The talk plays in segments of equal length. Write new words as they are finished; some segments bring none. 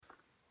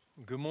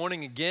Good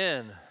morning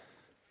again.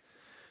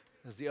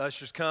 As the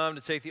ushers come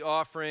to take the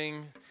offering,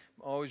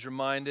 I'm always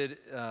reminded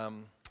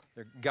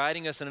they're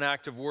guiding us in an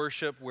act of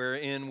worship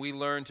wherein we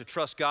learn to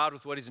trust God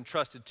with what He's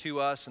entrusted to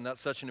us, and that's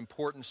such an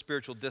important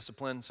spiritual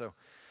discipline. So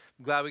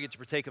I'm glad we get to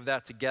partake of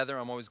that together.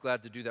 I'm always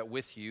glad to do that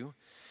with you.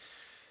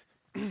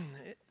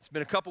 It's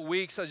been a couple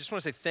weeks. I just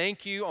want to say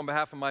thank you on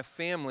behalf of my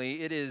family.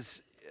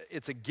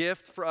 It's a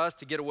gift for us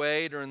to get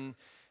away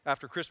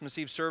after Christmas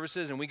Eve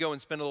services, and we go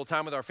and spend a little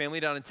time with our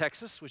family down in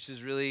Texas, which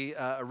is really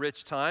a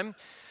rich time.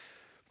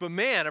 But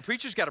man, a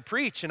preacher's got to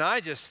preach, and I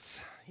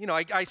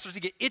start to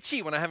get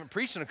itchy when I haven't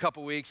preached in a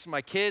couple weeks.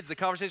 My kids, the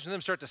conversation with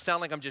them start to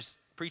sound like I'm just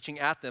preaching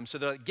at them, so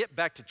they're like, get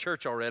back to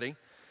church already.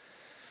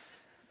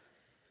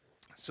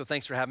 So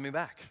thanks for having me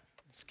back.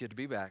 It's good to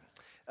be back.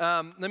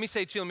 Let me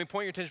point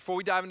your attention, before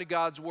we dive into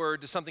God's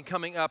Word, to something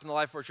coming up in the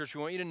life of our church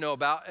we want you to know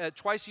about.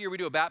 Twice a year we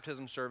do a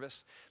baptism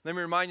service. Let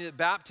me remind you that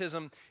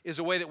baptism is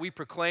a way that we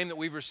proclaim that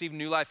we've received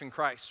new life in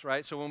Christ,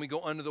 right? So when we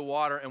go under the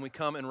water and we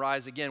come and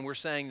rise again, we're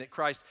saying that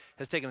Christ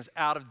has taken us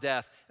out of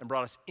death and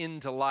brought us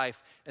into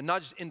life. And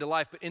not just into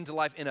life, but into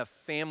life in a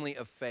family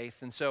of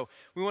faith. And so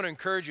we want to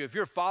encourage you, if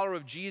you're a follower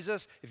of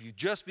Jesus, if you've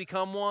just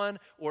become one,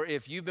 or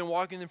if you've been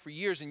walking with Him for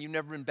years and you've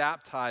never been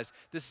baptized,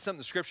 this is something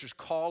the Scriptures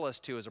call us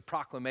to as a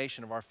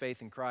proclamation of our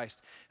faith in Christ.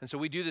 And so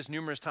we do this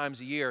numerous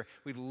times a year.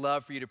 We'd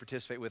love for you to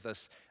participate with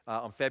us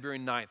on February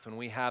 9th when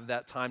we have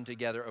that time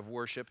together of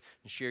worship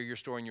and share your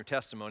story and your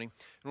testimony.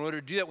 In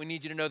order to do that, we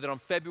need you to know that on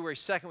February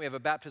 2nd, we have a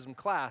baptism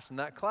class, and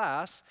that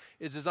class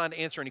is designed to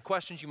answer any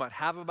questions you might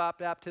have about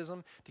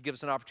baptism, to give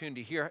us an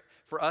opportunity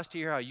for us to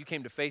hear how you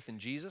came to faith in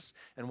Jesus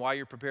and why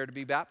you're prepared to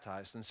be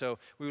baptized. And so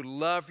we would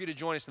love for you to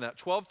join us in that.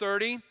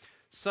 12:30,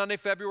 Sunday,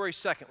 February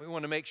 2nd. We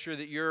want to make sure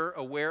that you're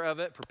aware of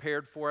it,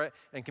 prepared for it,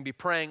 and can be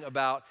praying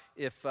about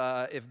if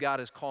God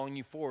is calling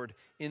you forward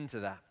into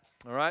that.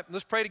 All right,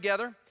 let's pray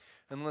together,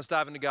 and let's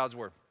dive into God's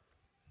Word.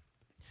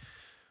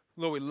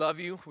 Lord, we love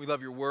you. We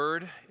love your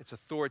Word. It's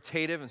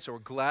authoritative, and so we're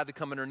glad to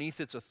come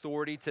underneath its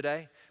authority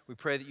today. We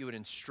pray that you would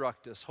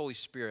instruct us. Holy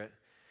Spirit,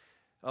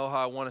 oh,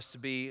 how I want us to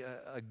be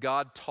a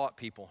God-taught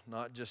people,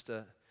 not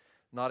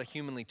a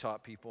humanly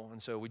taught people.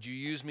 And so would you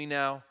use me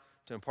now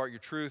to impart your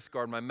truth,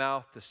 guard my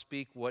mouth to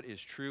speak what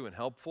is true and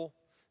helpful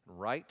and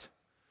right?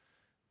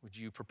 Would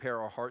you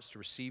prepare our hearts to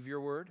receive your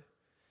word?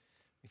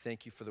 We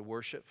thank you for the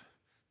worship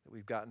that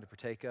we've gotten to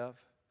partake of,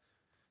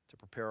 to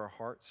prepare our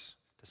hearts,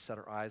 to set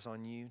our eyes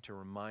on you, to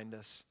remind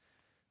us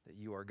that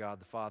you are God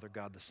the Father,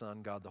 God the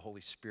Son, God the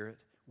Holy Spirit,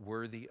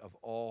 worthy of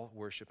all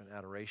worship and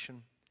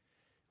adoration.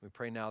 We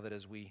pray now that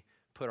as we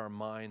put our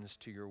minds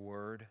to your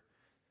word,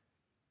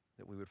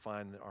 that we would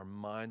find that our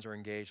minds are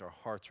engaged, our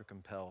hearts are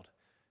compelled,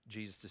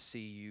 Jesus, to see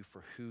you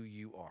for who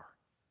you are,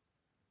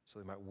 so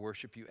they might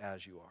worship you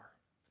as you are.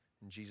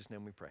 In Jesus'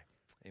 name we pray.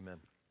 Amen.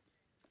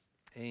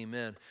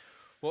 Amen.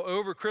 Well,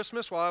 over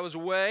Christmas, while I was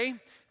away,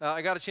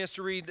 I got a chance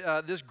to read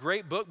this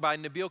great book by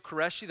Nabeel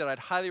Qureshi that I'd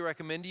highly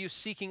recommend to you,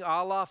 Seeking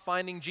Allah,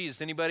 Finding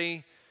Jesus.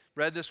 Anybody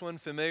read this one,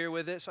 familiar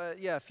with it? So,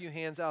 a few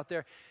hands out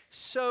there.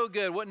 So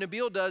good. What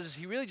Nabeel does is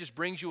he really just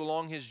brings you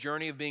along his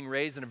journey of being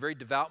raised in a very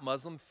devout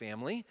Muslim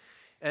family,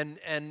 and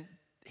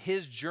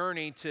his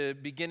journey to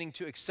beginning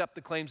to accept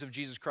the claims of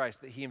Jesus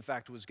Christ, that he in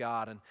fact was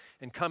God,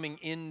 and coming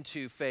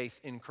into faith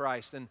in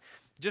Christ. And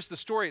just the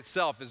story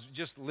itself is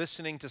just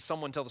listening to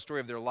someone tell the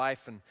story of their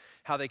life and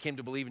how they came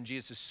to believe in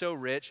Jesus is so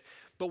rich.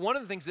 But one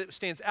of the things that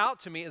stood out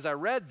to me as I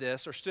read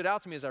this,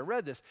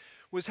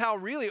 was how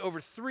really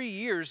over 3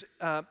 years,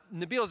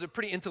 Nabeel is a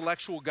pretty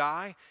intellectual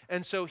guy,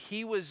 and so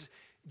he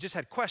just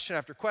had question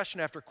after question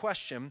after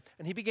question,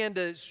 and he began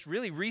to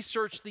really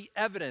research the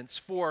evidence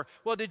for,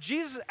 well, did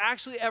Jesus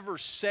actually ever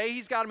say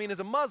he's God? I mean, as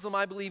a Muslim,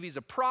 I believe he's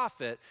a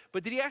prophet,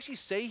 but did he actually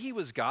say he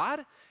was God?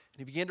 And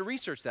he began to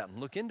research that and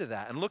look into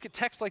that and look at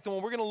texts like the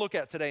one we're going to look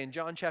at today in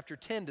John chapter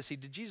 10 to see,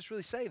 did Jesus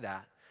really say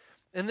that?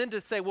 And then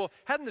to say, well,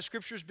 haven't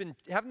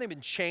they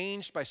been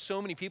changed by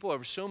so many people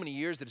over so many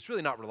years that it's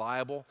really not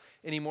reliable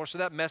anymore? So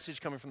that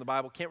message coming from the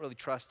Bible, can't really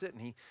trust it.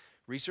 And he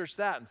researched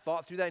that and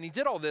thought through that. And he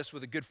did all this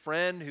with a good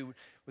friend who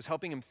was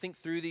helping him think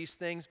through these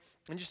things.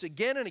 And just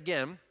again and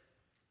again,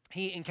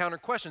 he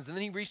encountered questions. And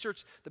then he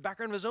researched the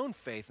background of his own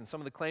faith and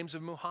some of the claims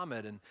of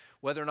Muhammad and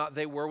whether or not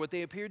they were what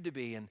they appeared to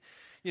be. And,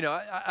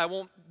 I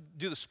won't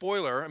do the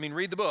spoiler. I mean,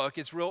 read the book.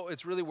 It's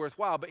really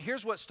worthwhile. But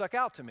here's what stuck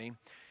out to me,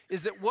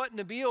 is that what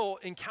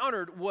Nabeel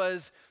encountered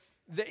was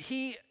that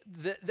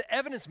the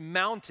evidence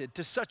mounted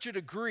to such a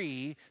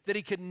degree that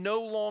he could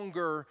no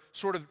longer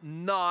sort of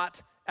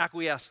not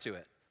acquiesce to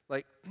it.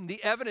 Like,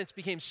 the evidence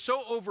became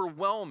so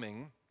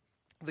overwhelming,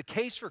 the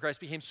case for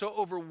Christ became so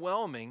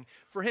overwhelming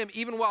for him,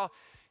 even while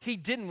he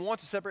didn't want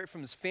to separate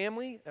from his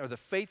family or the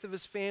faith of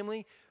his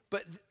family,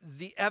 but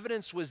the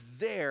evidence was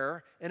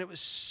there, and it was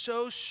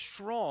so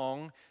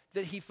strong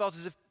that he felt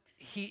as if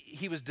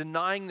he was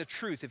denying the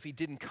truth if he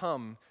didn't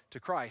come to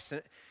Christ.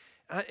 And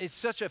it's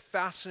such a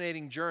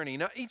fascinating journey.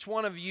 Now, each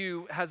one of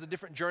you has a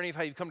different journey of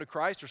how you've come to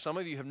Christ, or some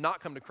of you have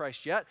not come to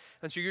Christ yet.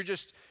 And so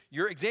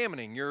you're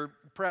examining, you're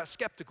perhaps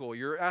skeptical,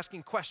 you're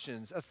asking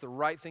questions. That's the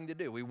right thing to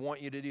do. We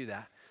want you to do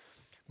that.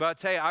 But I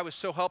tell you, I was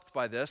so helped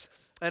by this.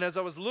 And as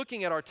I was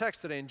looking at our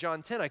text today in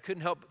John 10, I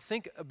couldn't help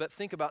but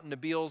think about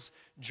Nabil's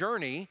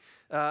journey,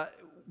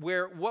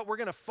 where what we're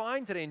going to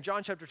find today in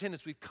John chapter 10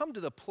 is we've come to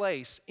the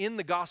place in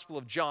the Gospel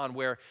of John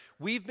where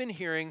we've been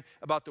hearing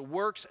about the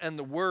works and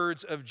the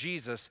words of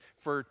Jesus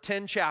for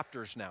 10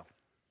 chapters now.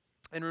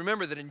 And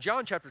remember that in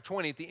John chapter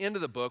 20, at the end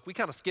of the book, we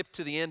kind of skipped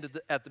to the end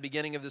at the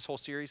beginning of this whole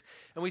series,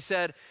 and we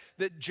said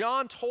that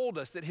John told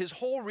us that his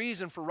whole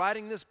reason for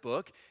writing this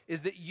book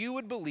is that you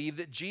would believe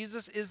that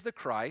Jesus is the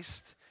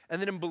Christ,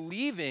 and that in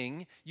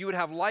believing, you would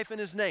have life in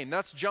his name.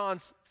 That's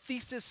John's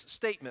thesis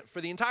statement for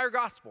the entire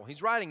gospel.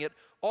 He's writing it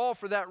all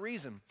for that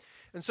reason.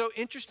 And so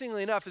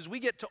interestingly enough, as we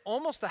get to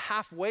almost the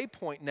halfway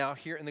point now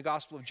here in the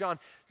Gospel of John,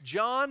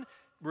 John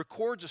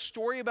records a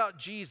story about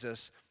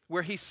Jesus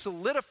where he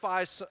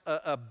solidifies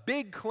a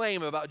big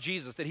claim about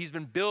Jesus that he's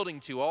been building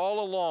to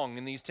all along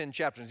in these 10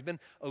 chapters. He's been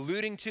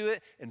alluding to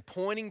it and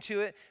pointing to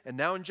it. And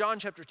now in John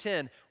chapter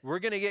 10, we're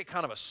going to get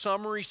kind of a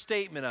summary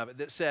statement of it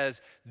that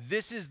says,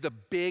 this is the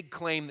big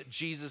claim that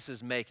Jesus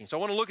is making. So I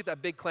want to look at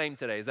that big claim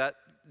today. Is that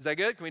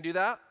good? Can we do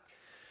that?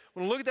 I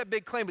want to look at that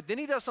big claim, but then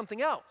he does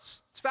something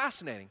else. It's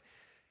fascinating.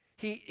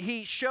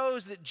 He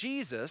shows that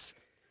Jesus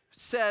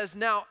says,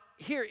 now,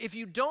 here, if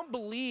you don't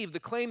believe the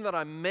claim that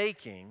I'm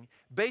making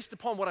based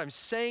upon what I'm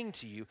saying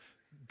to you,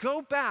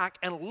 go back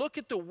and look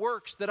at the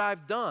works that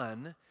I've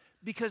done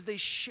because they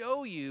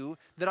show you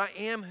that I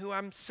am who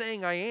I'm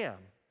saying I am.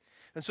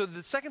 And so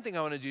the second thing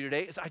I want to do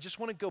today is I just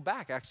want to go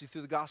back actually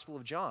through the Gospel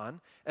of John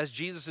as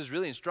Jesus is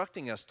really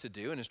instructing us to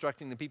do and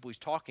instructing the people he's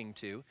talking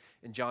to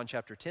in John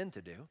chapter 10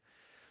 to do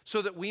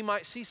so that we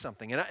might see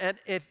something. And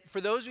if for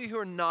those of you who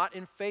are not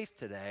in faith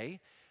today,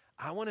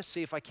 I want to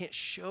see if I can't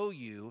show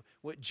you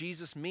what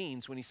Jesus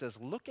means when he says,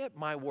 look at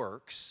my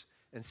works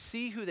and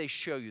see who they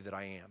show you that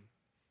I am.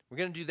 We're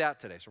going to do that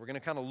today. So we're going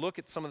to kind of look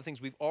at some of the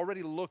things we've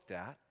already looked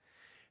at.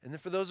 And then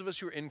for those of us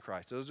who are in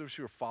Christ, those of us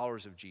who are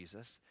followers of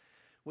Jesus,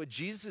 what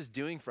Jesus is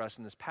doing for us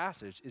in this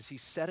passage is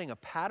he's setting a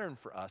pattern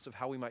for us of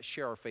how we might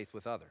share our faith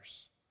with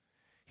others.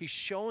 He's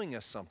showing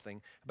us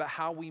something about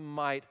how we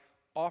might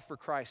offer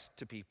Christ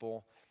to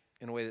people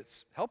in a way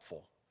that's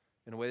helpful,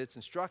 in a way that's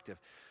instructive.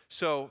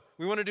 So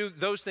we want to do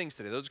those things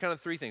today. Those are kind of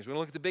three things. We want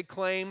to look at the big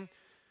claim.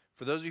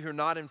 For those of you who are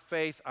not in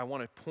faith, I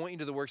want to point you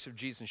to the works of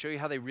Jesus and show you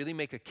how they really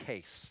make a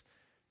case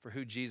for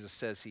who Jesus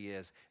says he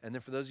is. And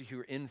then for those of you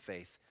who are in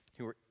faith,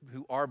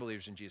 who are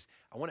believers in Jesus,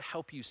 I want to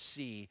help you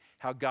see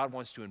how God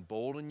wants to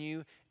embolden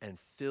you and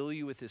fill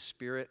you with his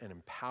Spirit and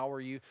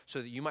empower you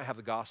so that you might have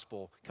the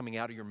gospel coming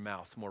out of your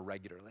mouth more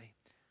regularly.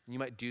 And you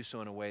might do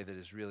so in a way that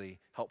is really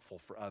helpful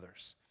for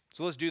others.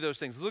 So let's do those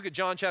things. Let's look at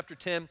John chapter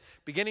 10,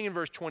 beginning in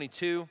verse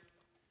 22.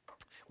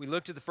 We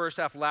looked at the first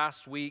half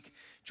last week.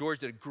 George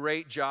did a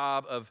great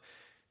job of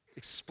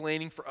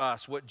explaining for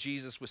us what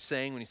Jesus was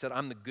saying when he said,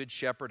 I'm the good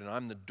shepherd and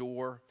I'm the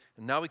door.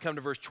 And now we come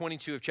to verse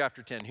 22 of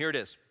chapter 10. Here it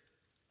is.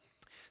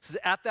 It says,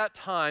 at that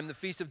time, the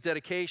Feast of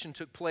Dedication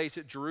took place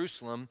at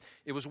Jerusalem.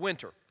 It was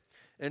winter.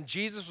 And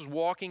Jesus was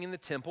walking in the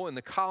temple in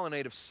the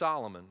colonnade of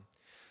Solomon.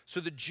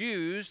 So the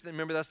Jews,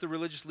 remember that's the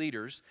religious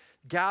leaders,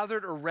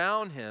 gathered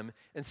around him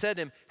and said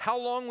to him, how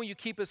long will you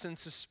keep us in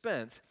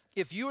suspense?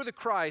 If you are the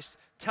Christ,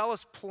 tell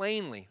us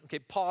plainly. Okay,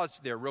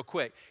 pause there real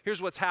quick.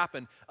 Here's what's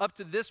happened. Up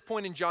to this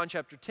point in John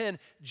chapter 10,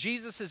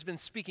 Jesus has been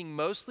speaking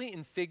mostly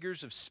in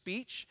figures of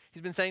speech.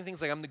 He's been saying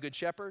things like, I'm the good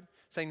shepherd,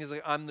 saying things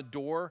like, I'm the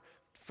door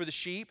for the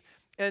sheep.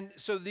 And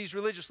so these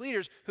religious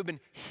leaders who've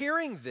been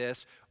hearing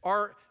this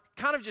are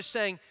kind of just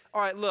saying,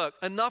 all right, look,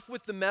 enough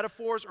with the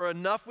metaphors or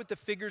enough with the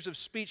figures of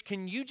speech.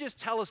 Can you just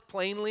tell us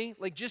plainly,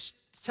 like just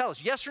tell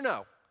us, yes or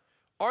no?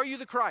 Are you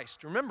the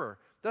Christ? Remember,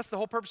 that's the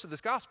whole purpose of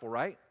this gospel,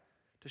 right?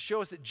 To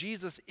show us that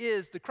Jesus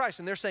is the Christ.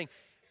 And they're saying,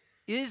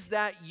 is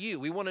that you?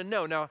 We want to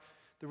know. Now,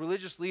 the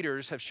religious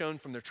leaders have shown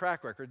from their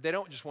track record, they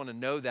don't just want to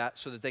know that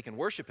so that they can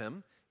worship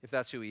him, if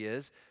that's who he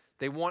is.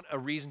 They want a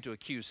reason to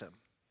accuse him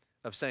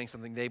of saying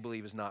something they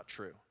believe is not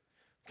true.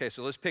 Okay,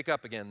 so let's pick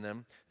up again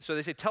then. So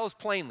they say, tell us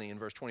plainly in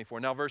verse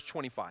 24. Now verse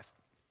 25.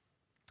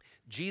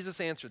 Jesus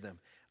answered them,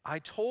 I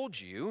told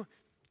you,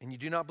 and you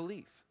do not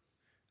believe.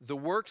 The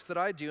works that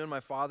I do in my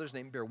Father's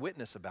name bear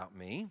witness about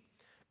me,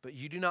 but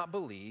you do not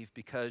believe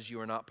because you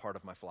are not part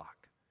of my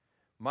flock.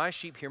 My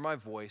sheep hear my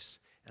voice,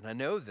 and I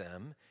know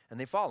them, and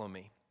they follow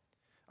me.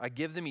 I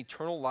give them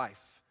eternal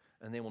life,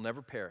 and they will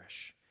never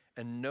perish,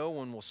 and no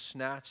one will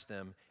snatch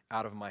them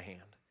out of my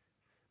hand.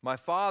 My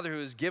Father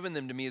who has given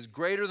them to me is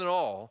greater than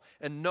all,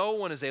 and no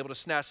one is able to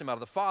snatch them out of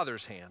the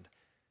Father's hand.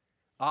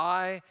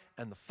 I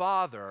and the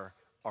Father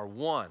are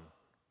one.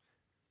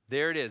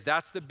 There it is.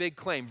 That's the big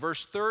claim.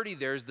 Verse 30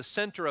 there is the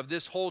center of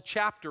this whole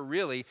chapter,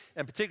 really,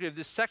 and particularly of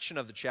this section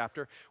of the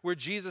chapter, where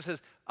Jesus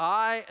says,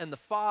 I and the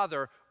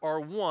Father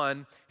are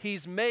one.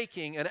 He's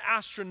making an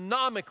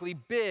astronomically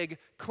big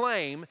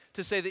claim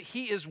to say that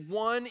he is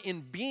one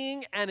in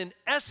being and in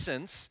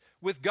essence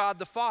with God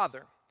the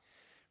Father.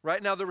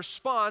 Right? Now, the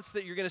response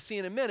that you're going to see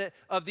in a minute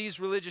of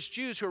these religious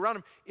Jews who are around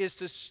him is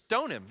to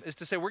stone him, is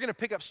to say, we're going to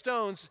pick up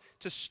stones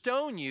to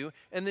stone you.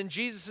 And then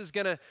Jesus is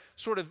going to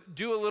sort of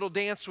do a little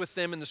dance with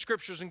them in the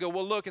scriptures and go,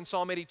 well, look, in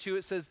Psalm 82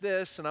 it says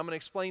this, and I'm going to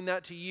explain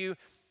that to you.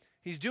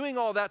 He's doing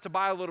all that to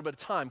buy a little bit of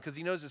time because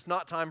he knows it's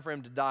not time for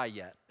him to die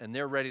yet, and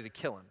they're ready to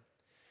kill him.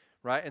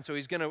 Right? And so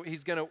he's going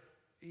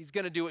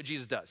to do what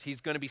Jesus does. He's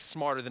going to be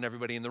smarter than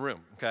everybody in the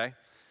room, okay?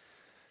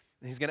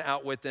 And he's going to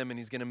outwit them, and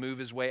he's going to move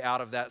his way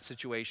out of that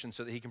situation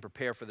so that he can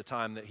prepare for the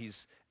time that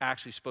he's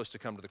actually supposed to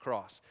come to the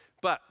cross.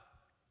 But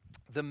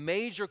the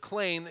major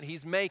claim that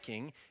he's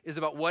making is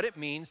about what it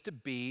means to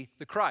be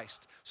the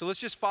Christ. So let's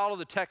just follow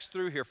the text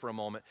through here for a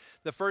moment.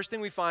 The first thing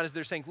we find is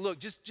they're saying, look,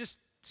 just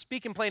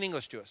speak in plain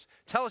English to us.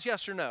 Tell us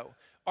yes or no.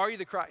 Are you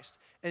the Christ?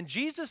 And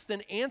Jesus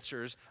then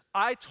answers,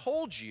 I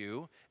told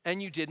you,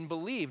 and you didn't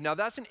believe. Now,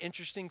 that's an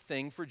interesting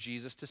thing for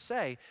Jesus to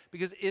say,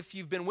 because if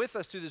you've been with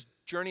us through this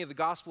journey of the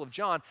Gospel of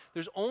John,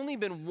 there's only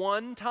been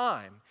one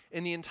time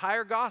in the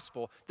entire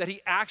Gospel that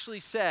he actually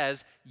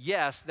says,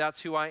 yes,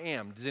 that's who I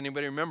am. Does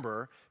anybody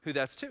remember who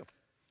that's to?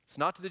 It's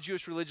not to the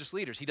Jewish religious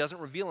leaders. He doesn't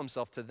reveal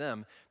himself to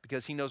them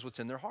because he knows what's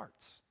in their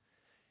hearts.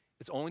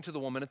 It's only to the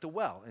woman at the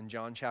well in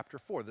John chapter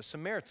 4, the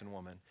Samaritan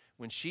woman,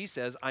 when she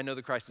says, I know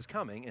the Christ is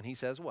coming, and he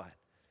says what?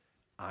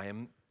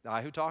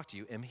 I who talk to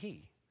you am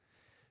he.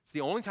 It's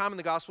the only time in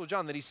the Gospel of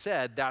John that he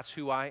said, that's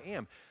who I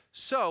am.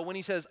 So when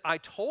he says, I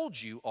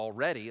told you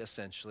already,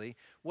 essentially,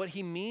 what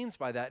he means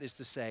by that is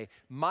to say,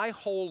 my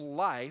whole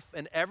life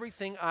and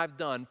everything I've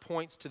done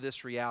points to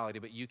this reality,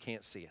 but you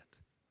can't see it.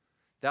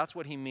 That's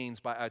what he means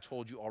by I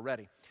told you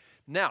already.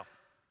 Now,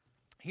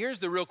 here's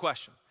the real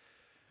question.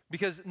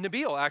 Because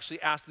Nabil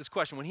actually asked this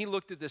question when he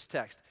looked at this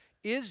text.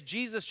 Is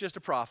Jesus just a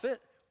prophet,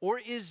 or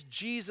is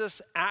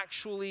Jesus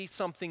actually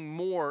something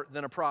more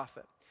than a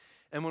prophet?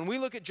 And when we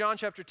look at John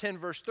chapter 10,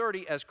 verse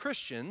 30, as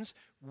Christians,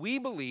 we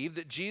believe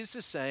that Jesus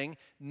is saying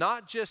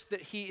not just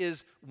that he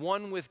is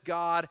one with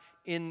God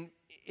in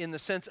the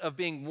sense of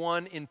being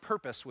one in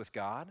purpose with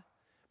God,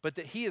 but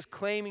that he is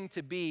claiming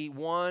to be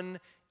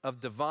one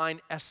of divine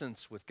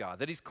essence with God,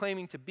 that he's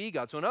claiming to be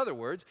God. So in other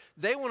words,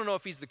 they want to know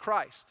if he's the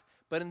Christ.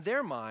 But in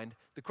their mind,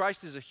 the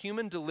Christ is a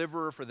human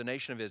deliverer for the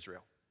nation of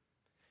Israel.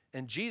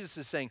 And Jesus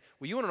is saying,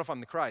 well, you want to know if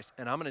I'm the Christ,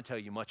 and I'm going to tell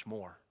you much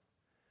more.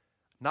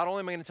 Not only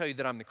am I going to tell you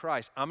that I'm the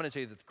Christ, I'm going to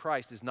tell you that the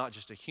Christ is not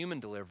just a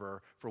human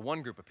deliverer for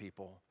one group of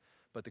people,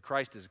 but the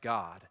Christ is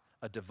God,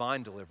 a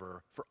divine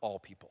deliverer for all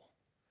people.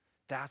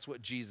 That's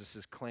what Jesus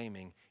is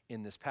claiming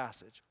in this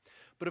passage.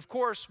 But of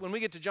course, when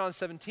we get to John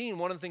 17,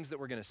 one of the things that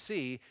we're going to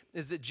see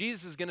is that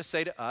Jesus is going to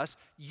say to us,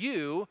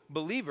 you,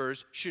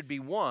 believers, should be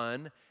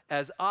one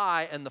as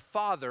I and the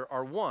Father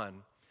are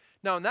one.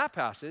 Now, in that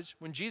passage,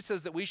 when Jesus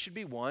says that we should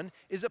be one,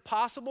 is it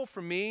possible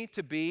for me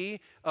to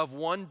be of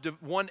one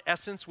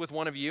essence with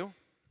one of you?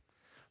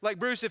 Like,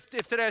 Bruce, if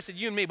today I said,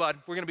 you and me, bud,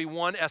 we're going to be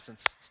one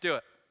essence. Let's do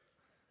it.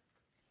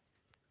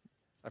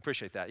 I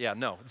appreciate that. Yeah,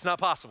 no, it's not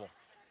possible.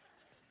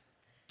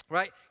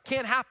 Right?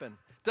 Can't happen.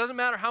 Doesn't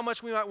matter how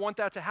much we might want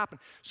that to happen.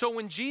 So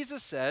when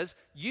Jesus says,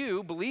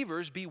 you,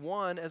 believers, be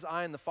one as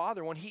I and the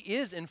Father, when he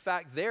is, in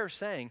fact, there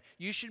saying,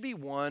 you should be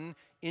one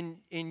in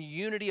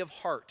unity of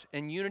heart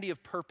and unity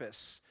of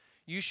purpose.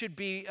 You should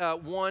be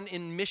one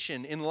in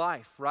mission in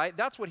life, right?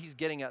 That's what he's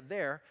getting at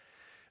there.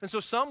 And so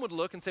some would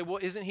look and say, well,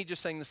 isn't he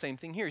just saying the same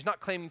thing here? He's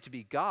not claiming to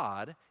be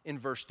God in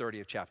verse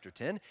 30 of chapter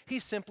 10.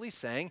 He's simply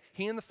saying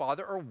he and the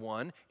Father are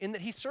one in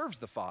that he serves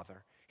the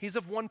Father. He's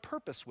of one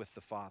purpose with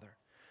the Father.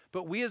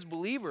 But we as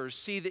believers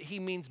see that he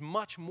means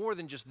much more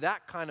than just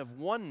that kind of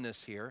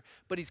oneness here,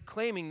 but he's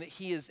claiming that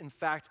he is in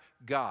fact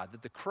God,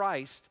 that the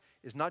Christ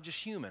is not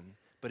just human,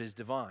 but is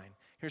divine.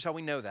 Here's how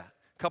we know that.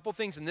 A couple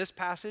things in this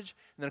passage,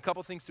 and then a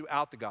couple things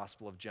throughout the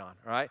Gospel of John,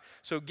 all right?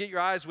 So get your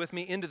eyes with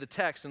me into the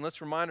text, and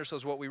let's remind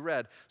ourselves what we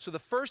read. So the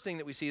first thing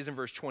that we see is in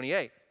verse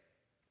 28.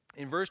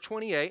 In verse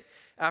 28,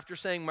 after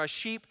saying, my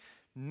sheep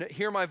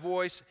hear my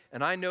voice,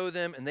 and I know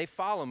them, and they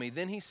follow me,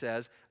 then he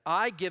says,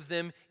 I give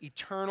them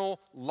eternal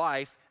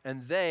life,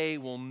 and they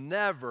will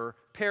never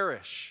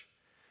perish.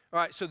 All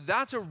right, so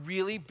that's a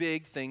really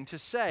big thing to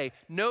say.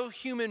 No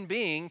human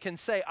being can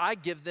say, I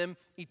give them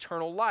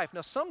eternal life.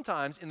 Now,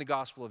 sometimes in the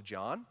Gospel of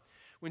John,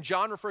 when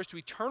John refers to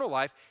eternal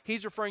life,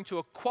 he's referring to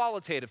a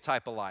qualitative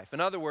type of life. In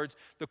other words,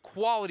 the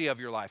quality of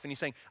your life. And he's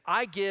saying,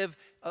 I give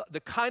the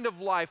kind of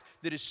life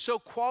that is so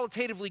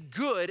qualitatively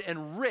good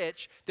and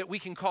rich that we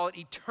can call it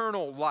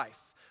eternal life,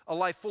 a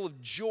life full of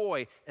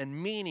joy and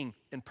meaning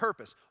and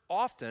purpose.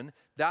 Often,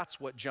 that's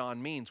what John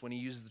means when he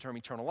uses the term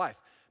eternal life.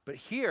 But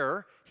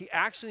here, he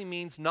actually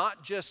means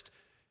not just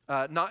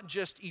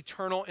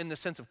eternal in the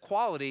sense of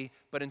quality,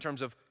 but in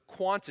terms of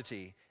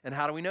quantity. And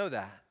how do we know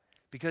that?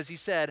 Because he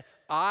said,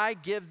 I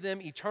give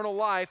them eternal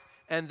life,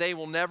 and they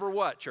will never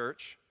what,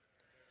 church?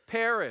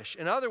 Perish.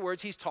 In other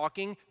words, he's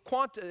talking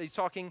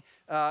quantitatively.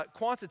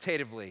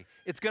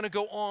 It's going to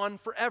go on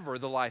forever,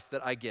 the life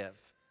that I give.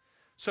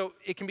 So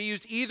it can be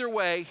used either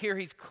way. Here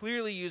he's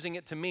clearly using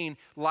it to mean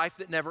life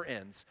that never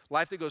ends.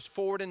 Life that goes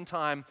forward in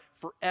time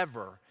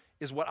forever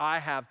is what I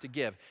have to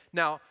give.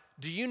 Now,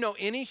 do you know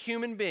any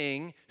human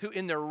being who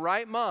in their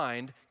right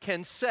mind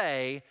can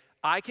say,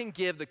 I can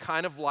give the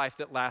kind of life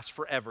that lasts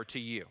forever to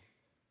you?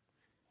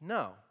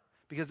 No,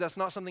 because that's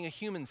not something a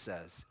human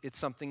says. It's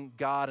something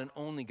God and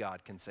only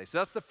God can say. So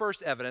that's the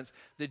first evidence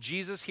that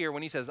Jesus here,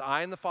 when he says,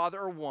 I and the Father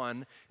are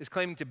one, is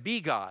claiming to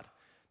be God,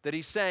 that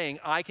he's saying,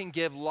 I can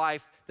give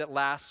life that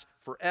lasts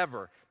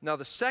forever. Now,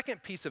 the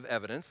second piece of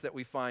evidence that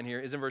we find here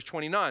is in verse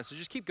 29, so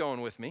just keep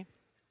going with me.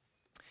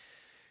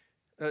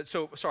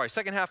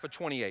 Second half of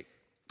 28.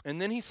 And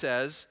then he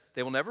says,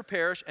 they will never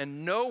perish,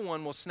 and no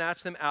one will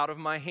snatch them out of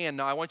my hand.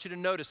 Now, I want you to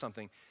notice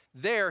something.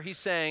 There, he's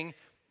saying,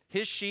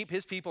 his sheep,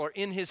 his people are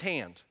in his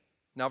hand.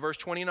 Now, verse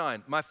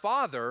 29, my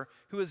Father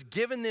who has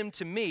given them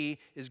to me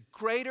is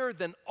greater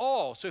than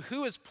all. So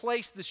who has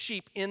placed the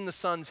sheep in the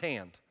Son's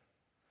hand?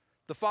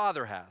 The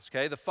Father has,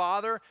 okay? The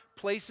Father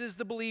places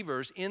the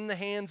believers in the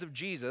hands of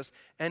Jesus,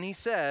 and he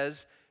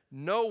says,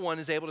 no one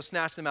is able to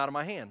snatch them out of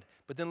my hand.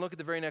 But then look at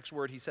the very next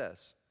word he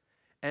says.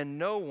 And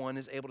no one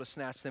is able to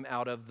snatch them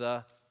out of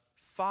the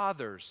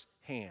Father's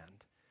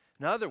hand.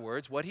 In other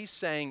words, what he's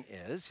saying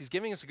is, he's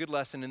giving us a good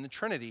lesson in the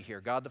Trinity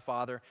here, God the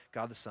Father,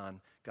 God the Son,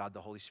 God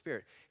the Holy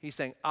Spirit. He's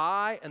saying,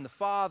 I and the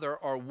Father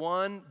are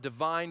one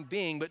divine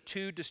being, but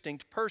two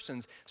distinct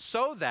persons,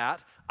 so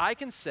that I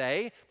can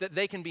say that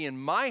they can be in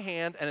my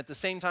hand and at the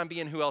same time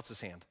be in who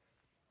else's hand?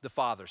 The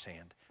Father's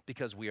hand,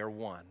 because we are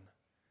one.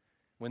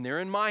 When they're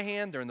in my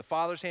hand, they're in the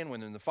Father's hand. When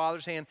they're in the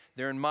Father's hand,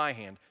 they're in my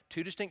hand.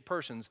 Two distinct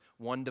persons,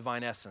 one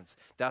divine essence.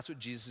 That's what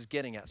Jesus is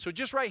getting at. So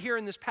just right here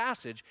in this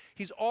passage,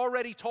 he's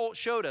already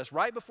showed us,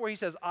 right before he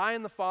says, I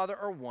and the Father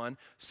are one,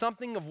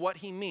 something of what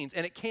he means.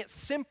 And it can't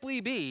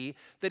simply be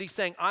that he's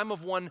saying, I'm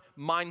of one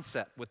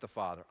mindset with the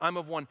Father. I'm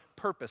of one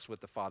purpose with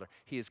the Father.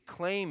 He is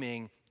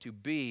claiming to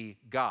be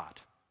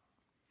God.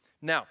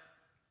 Now,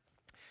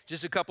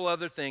 just a couple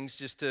other things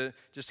just to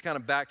kind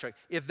of backtrack.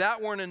 If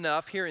that weren't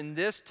enough here in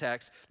this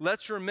text,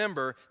 let's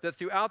remember that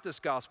throughout this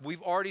gospel,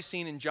 we've already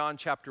seen in John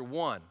chapter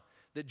 1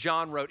 that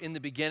John wrote, in the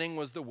beginning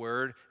was the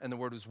Word, and the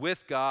Word was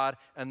with God,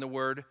 and the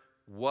Word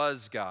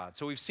was God.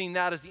 So we've seen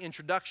that as the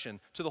introduction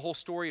to the whole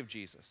story of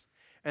Jesus.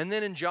 And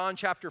then in John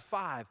chapter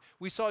 5,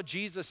 we saw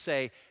Jesus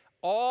say,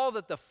 all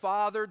that the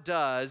Father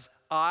does,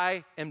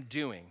 I am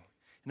doing.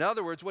 In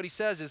other words, what he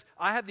says is,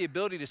 I have the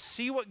ability to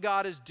see what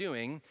God is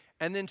doing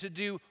and then to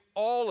do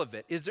all of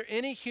it. Is there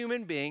any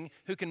human being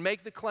who can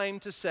make the claim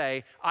to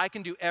say, I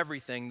can do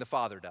everything the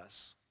Father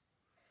does?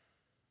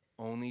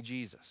 Only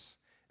Jesus.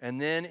 And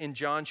then in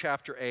John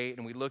chapter 8,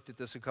 and we looked at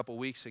this a couple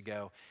weeks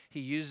ago, he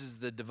uses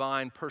the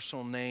divine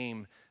personal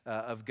name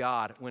of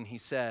God when he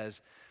says,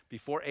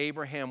 before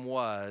Abraham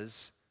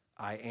was,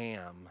 I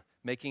am,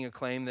 making a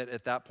claim that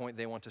at that point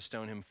they want to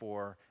stone him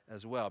for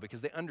as well,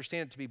 because they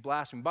understand it to be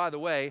blasphemy. By the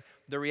way,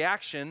 the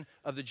reaction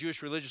of the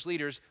Jewish religious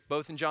leaders,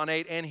 both in John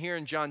 8 and here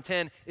in John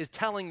 10, is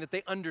telling that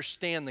they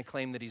understand the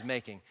claim that he's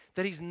making,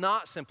 that he's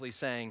not simply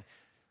saying,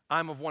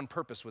 I'm of one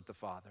purpose with the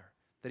Father,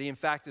 that he in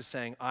fact is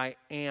saying, I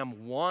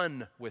am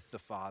one with the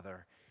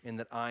Father in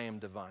that I am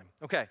divine.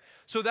 Okay,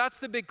 so that's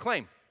the big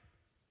claim.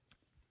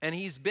 And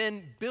he's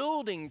been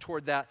building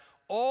toward that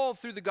all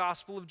through the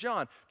Gospel of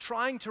John,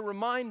 trying to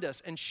remind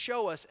us and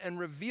show us and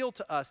reveal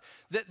to us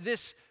that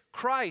this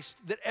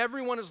Christ that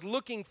everyone is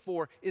looking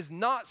for is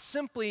not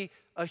simply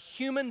a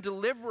human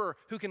deliverer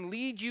who can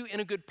lead you in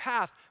a good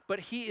path, but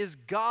he is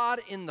God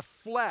in the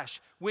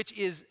flesh, which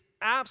is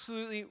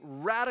absolutely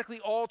radically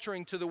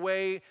altering to the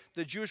way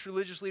the Jewish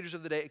religious leaders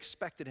of the day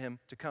expected him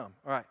to come.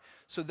 All right,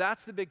 so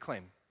that's the big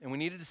claim, and we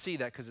needed to see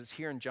that because it's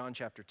here in John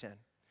chapter 10.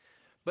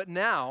 But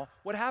now,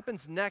 what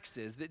happens next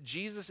is that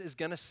Jesus is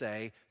going to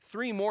say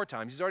 3 more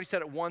times, he's already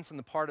said it once in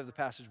the part of the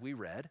passage we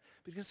read,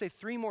 but he's going to say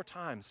 3 more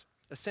times,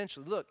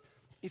 essentially, look,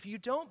 if you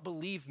don't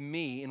believe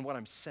me in what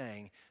I'm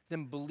saying,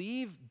 then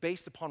believe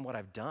based upon what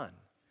I've done.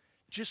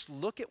 Just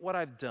look at what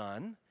I've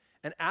done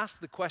and ask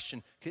the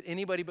question, could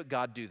anybody but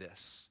God do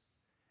this?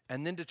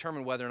 And then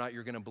determine whether or not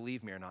you're going to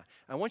believe me or not.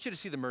 I want you to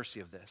see the mercy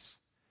of this,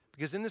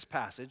 because in this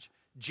passage,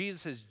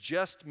 Jesus has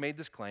just made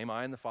this claim,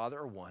 I and the Father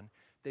are one.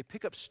 They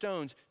pick up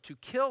stones to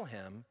kill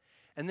him,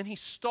 and then he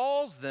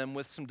stalls them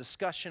with some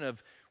discussion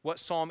of what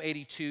Psalm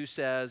 82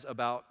 says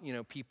about,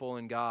 people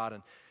and God,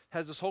 and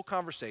has this whole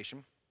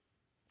conversation.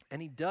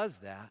 And he does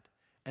that,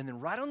 and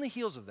then right on the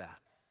heels of that,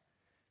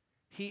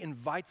 he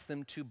invites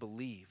them to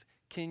believe.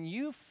 Can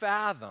you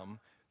fathom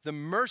the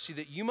mercy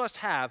that you must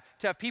have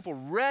to have people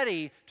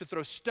ready to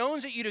throw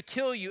stones at you to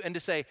kill you and to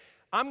say,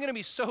 I'm going to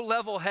be so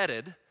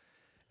level-headed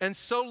and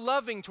so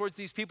loving towards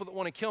these people that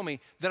want to kill me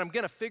that I'm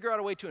going to figure out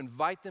a way to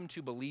invite them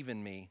to believe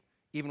in me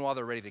even while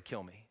they're ready to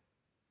kill me.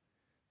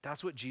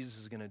 That's what Jesus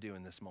is going to do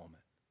in this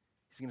moment.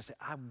 He's going to say,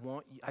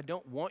 I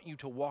don't want you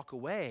to walk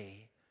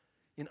away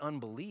in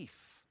unbelief.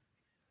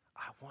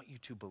 I want you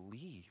to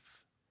believe.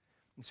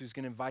 And so he's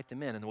going to invite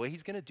them in. And the way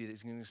he's going to do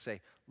this, he's going to say,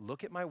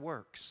 look at my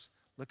works.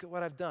 Look at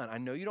what I've done. I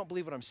know you don't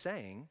believe what I'm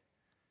saying,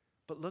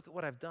 but look at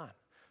what I've done.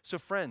 So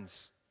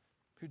friends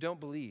who don't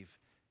believe,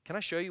 can I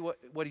show you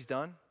what he's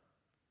done?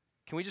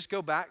 Can we just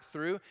go back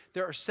through?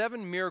 There are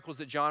 7 miracles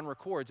that John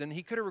records, and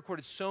he could have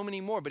recorded so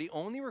many more, but he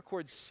only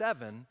records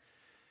 7.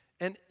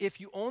 And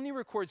if you only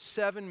record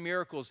 7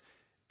 miracles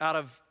out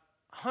of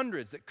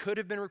hundreds that could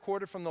have been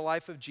recorded from the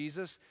life of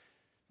Jesus,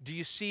 do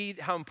you see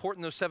how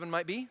important those 7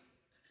 might be?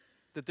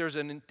 That there's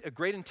a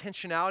great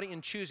intentionality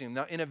in choosing them.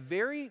 Now, in a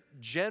very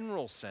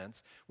general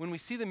sense, when we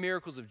see the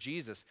miracles of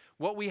Jesus,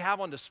 what we have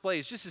on display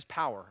is just his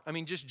power. I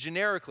mean, just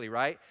generically,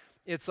 right?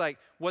 It's like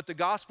what the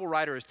gospel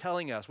writer is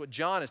telling us, what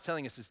John is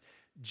telling us is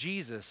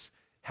Jesus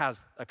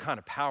has a kind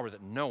of power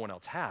that no one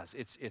else has.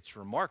 It's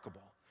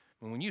remarkable.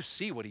 And when you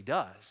see what he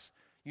does,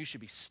 you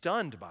should be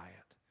stunned by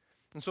it.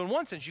 And so in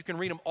one sense, you can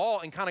read them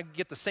all and kind of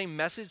get the same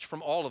message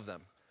from all of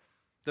them,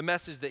 the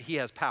message that he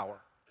has power.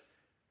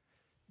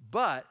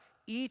 But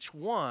each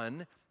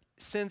one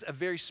sends a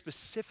very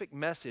specific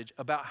message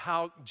about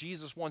how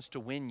Jesus wants to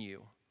win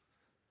you,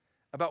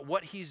 about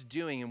what he's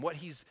doing and what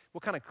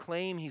kind of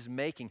claim he's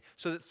making,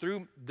 so that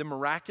through the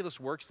miraculous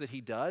works that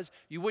he does,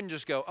 you wouldn't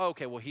just go, oh,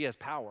 okay, well, he has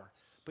power.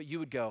 But you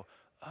would go,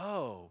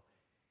 oh,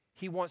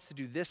 he wants to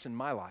do this in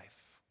my life.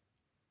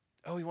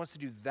 Oh, he wants to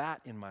do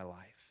that in my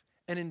life.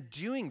 And in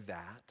doing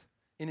that,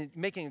 in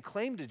making a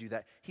claim to do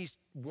that, he's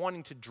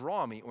wanting to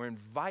draw me or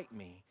invite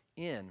me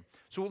in.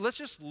 So let's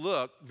just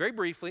look very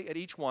briefly at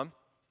each one,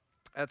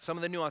 at some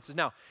of the nuances.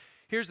 Now,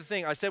 here's the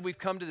thing. I said we've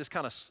come to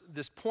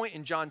this point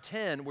in John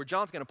 10 where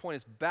John's going to point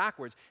us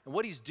backwards. And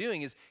what he's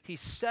doing is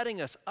he's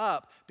setting us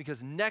up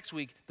because next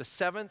week, the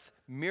 7th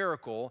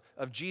miracle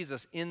of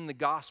Jesus in the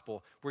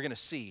gospel, we're going to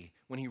see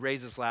when he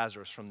raises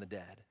Lazarus from the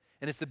dead.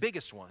 And it's the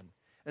biggest one.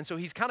 And so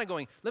he's kind of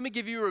going, let me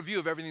give you a review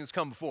of everything that's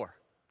come before.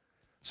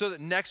 So that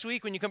next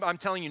week when you come, I'm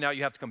telling you now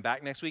you have to come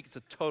back next week. It's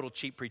a total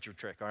cheap preacher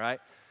trick, all right?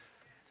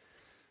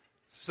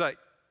 So like,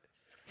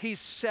 he's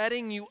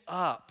setting you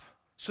up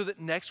so that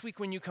next week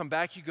when you come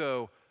back, you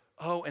go,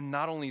 oh, and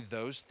not only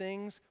those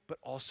things, but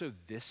also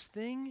this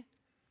thing?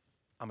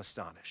 I'm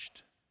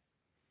astonished.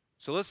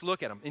 So let's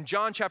look at them. In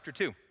John chapter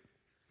 2,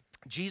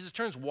 Jesus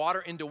turns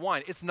water into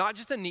wine. It's not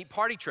just a neat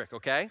party trick,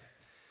 okay?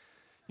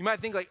 You might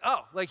think like,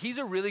 oh, like he's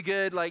a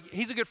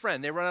good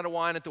friend. They run out of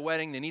wine at the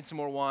wedding. They need some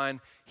more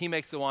wine. He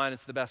makes the wine.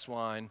 It's the best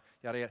wine,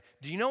 yada, yada.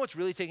 Do you know what's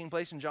really taking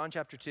place in John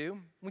chapter 2?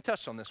 We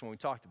touched on this when we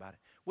talked about it.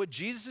 What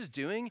Jesus is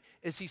doing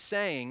is he's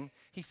saying,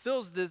 he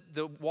fills the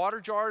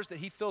water jars that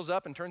he fills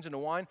up and turns into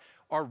wine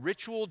are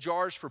ritual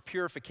jars for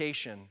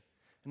purification.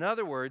 In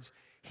other words,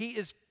 he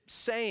is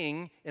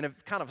saying in a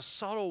kind of a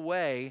subtle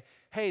way,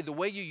 hey, the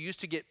way you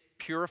used to get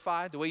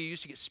purified, the way you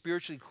used to get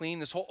spiritually clean,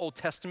 this whole Old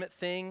Testament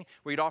thing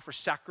where you'd offer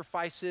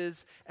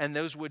sacrifices and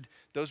those would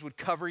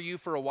cover you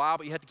for a while,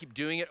 but you had to keep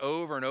doing it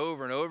over and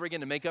over and over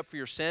again to make up for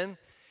your sin.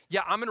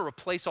 Yeah, I'm going to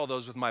replace all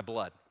those with my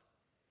blood.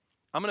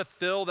 I'm going to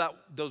fill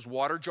those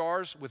water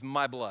jars with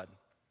my blood,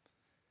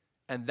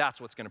 and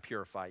that's what's going to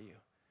purify you.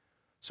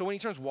 So when he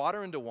turns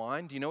water into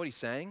wine, do you know what he's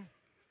saying?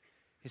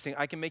 He's saying,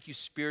 I can make you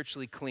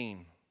spiritually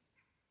clean.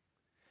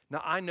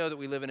 Now, I know that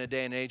we live in a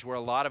day and age where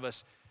a lot of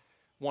us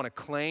want to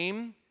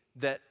claim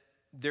that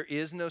there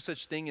is no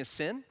such thing as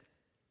sin,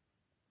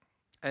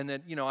 and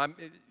that,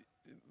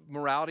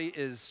 morality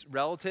is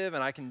relative,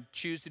 and I can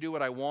choose to do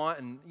what I want,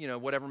 and,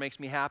 whatever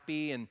makes me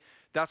happy, and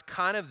that's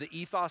kind of the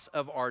ethos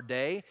of our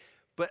day.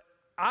 But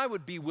I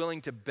would be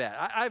willing to bet,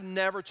 I've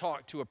never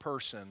talked to a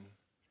person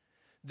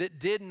that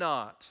did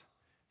not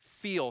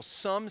feel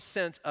some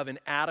sense of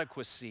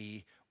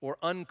inadequacy or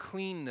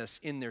uncleanness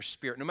in their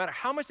spirit. No matter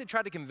how much they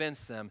tried to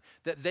convince them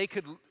that they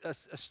could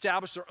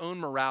establish their own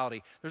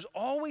morality, there's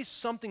always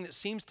something that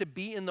seems to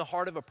be in the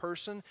heart of a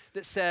person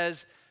that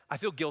says, I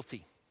feel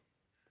guilty.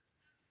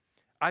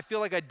 I feel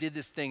like I did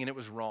this thing and it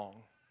was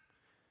wrong.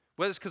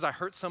 Whether it's because I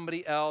hurt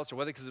somebody else or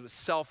whether because it was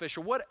selfish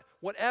or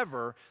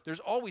whatever, there's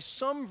always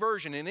some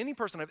version in any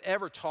person I've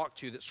ever talked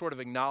to that sort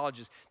of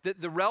acknowledges that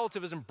the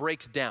relativism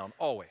breaks down,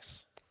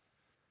 always.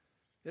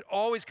 It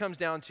always comes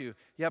down to,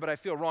 yeah, but I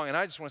feel wrong. And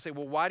I just want to say,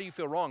 well, why do you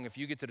feel wrong if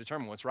you get to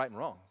determine what's right and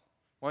wrong?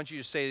 Why don't you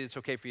just say it's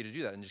okay for you to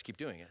do that and just keep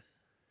doing it?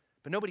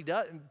 But nobody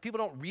does. People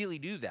don't really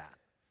do that.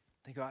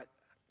 They go,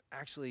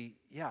 actually,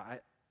 yeah,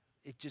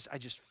 I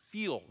just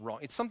feel wrong.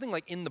 It's something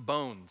like in the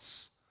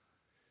bones.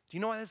 Do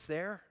you know why that's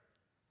there?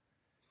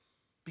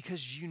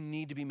 Because you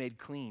need to be made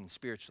clean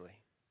spiritually.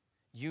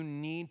 You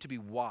need to be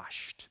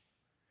washed.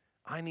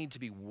 I need to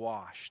be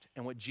washed.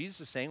 And what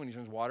Jesus is saying when he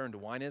turns water into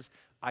wine is,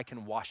 I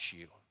can wash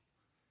you.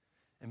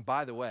 And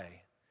by the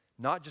way,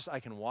 not just I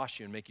can wash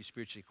you and make you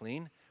spiritually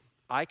clean,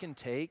 I can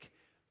take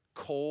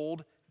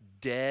cold,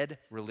 dead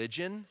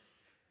religion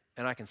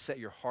and I can set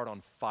your heart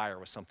on fire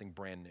with something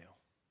brand new.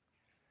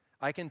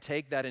 I can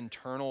take that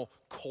internal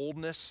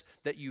coldness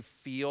that you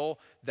feel,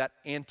 that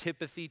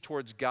antipathy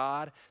towards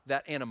God,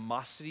 that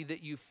animosity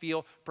that you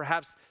feel,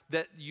 perhaps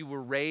that you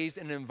were raised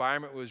in an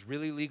environment where it was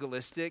really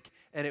legalistic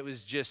and it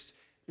was just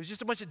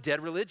a bunch of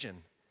dead religion.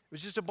 It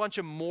was just a bunch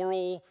of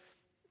moral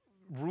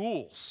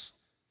rules.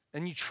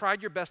 And you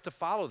tried your best to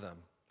follow them.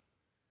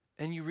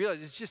 And you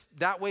realize it's just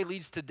that way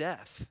leads to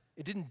death.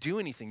 It didn't do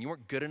anything. You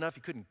weren't good enough.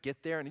 You couldn't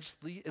get there. And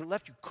it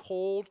left you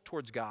cold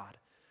towards God.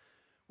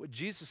 What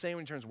Jesus is saying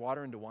when he turns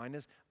water into wine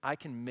is, I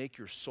can make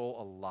your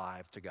soul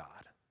alive to God.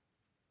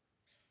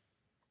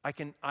 I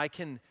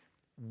can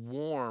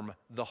warm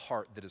the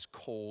heart that is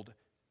cold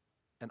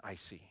and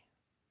icy.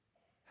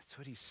 That's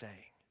what he's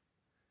saying.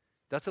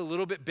 That's a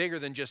little bit bigger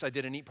than just I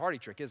did a neat party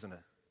trick, isn't it?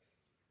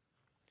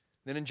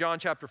 Then in John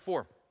chapter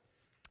 4,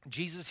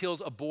 Jesus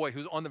heals a boy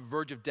who's on the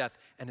verge of death,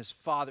 and his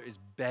father is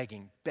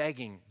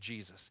begging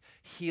Jesus,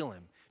 heal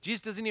him.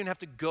 Jesus doesn't even have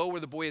to go where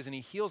the boy is, and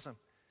he heals him.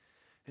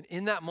 And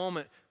in that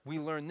moment, we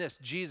learn this: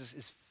 Jesus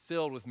is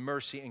filled with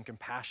mercy and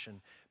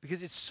compassion,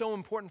 because it's so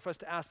important for us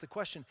to ask the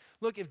question,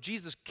 look, if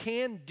Jesus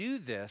can do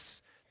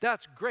this,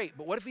 that's great,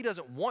 but what if he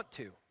doesn't want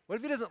to? What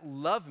if he doesn't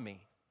love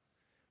me?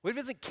 What if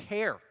he doesn't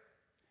care?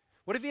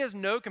 What if he has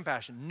no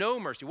compassion, no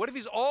mercy? What if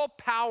he's all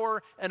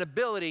power and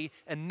ability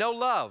and no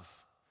love?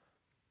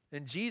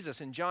 And Jesus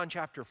in John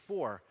chapter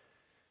 4,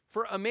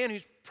 for a man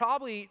who's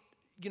probably,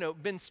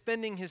 been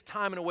spending his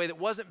time in a way that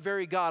wasn't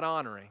very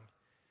God-honoring,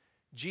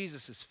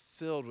 Jesus is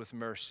filled with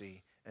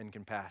mercy and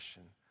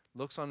compassion,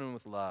 looks on him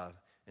with love,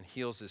 and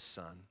heals his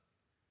son.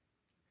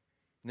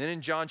 And then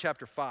in John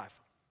chapter 5,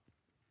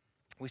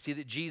 we see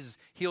that Jesus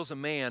heals a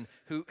man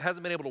who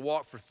hasn't been able to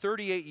walk for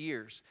 38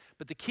 years.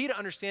 But the key to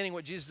understanding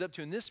what Jesus is up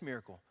to in this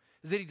miracle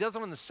is that he does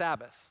it on the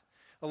Sabbath.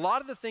 A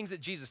lot of the things that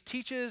Jesus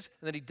teaches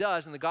and that he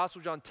does in the Gospel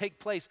of John take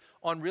place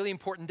on really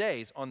important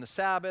days, on the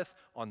Sabbath,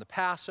 on the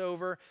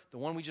Passover. The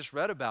one we just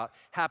read about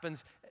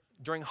happens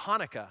during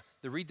Hanukkah,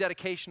 the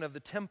rededication of the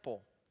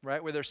temple,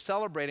 right, where they're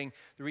celebrating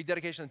the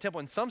rededication of the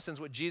temple. In some sense,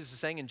 what Jesus is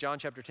saying in John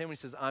chapter 10 when he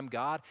says, I'm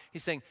God,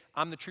 he's saying,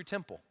 I'm the true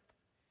temple.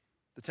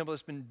 The temple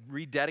has been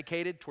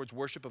rededicated towards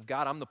worship of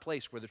God. I'm the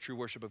place where the true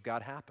worship of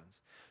God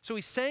happens. So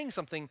he's saying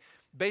something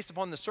based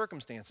upon the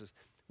circumstances.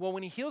 Well,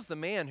 when he heals the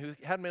man who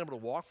hadn't been able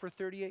to walk for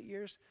 38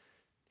 years,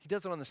 he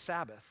does it on the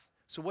Sabbath.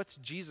 So what's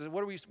Jesus?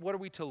 What are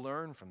we to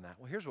learn from that?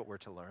 Well, here's what we're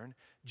to learn.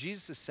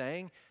 Jesus is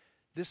saying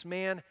this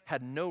man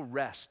had no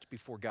rest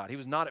before God. He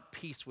was not at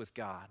peace with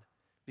God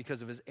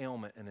because of his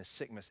ailment and his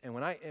sickness. And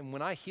when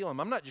I heal him,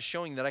 I'm not just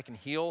showing that I can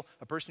heal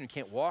a person who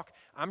can't walk.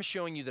 I'm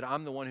showing you that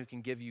I'm the one who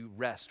can give you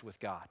rest with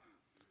God.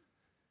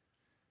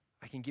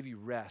 I can give you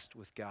rest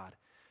with God.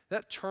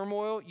 That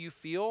turmoil you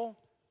feel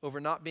over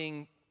not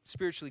being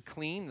spiritually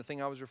clean, the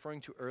thing I was referring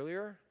to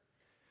earlier,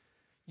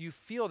 you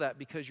feel that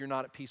because you're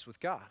not at peace with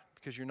God,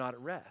 because you're not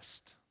at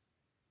rest.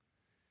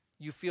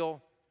 You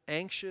feel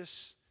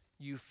anxious,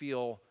 you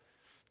feel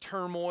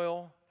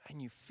turmoil,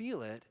 and you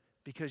feel it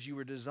because you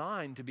were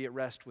designed to be at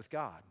rest with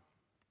God.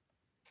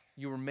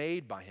 You were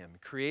made by him,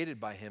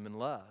 created by him in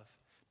love,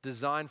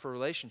 designed for a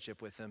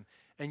relationship with him,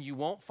 and you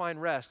won't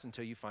find rest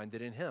until you find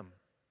it in him.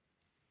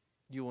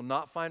 You will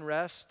not find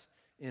rest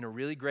in a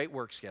really great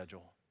work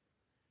schedule.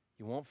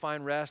 You won't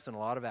find rest in a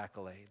lot of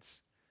accolades.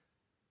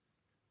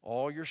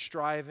 All your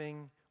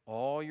striving,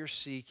 all your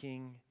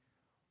seeking,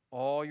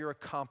 all your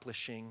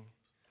accomplishing.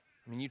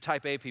 I mean, you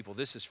type A people,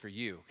 this is for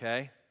you,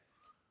 okay?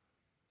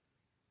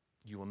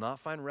 You will not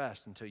find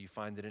rest until you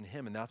find it in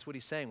him. And that's what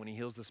he's saying when he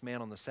heals this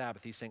man on the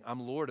Sabbath. He's saying,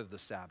 I'm Lord of the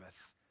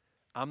Sabbath.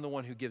 I'm the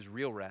one who gives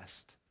real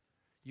rest.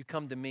 You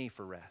come to me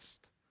for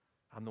rest.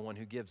 I'm the one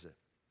who gives it.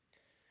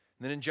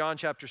 And then in John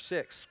chapter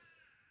 6,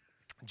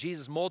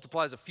 Jesus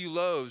multiplies a few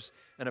loaves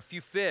and a few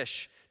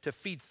fish to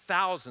feed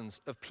thousands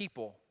of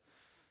people.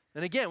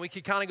 And again, we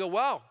could kind of go,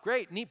 wow,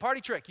 great, neat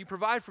party trick. You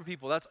provide for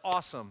people. That's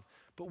awesome.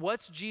 But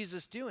what's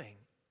Jesus doing?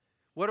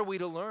 What are we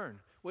to learn?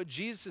 What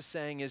Jesus is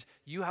saying is,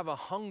 you have a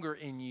hunger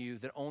in you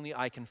that only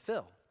I can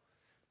fill.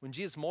 When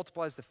Jesus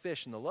multiplies the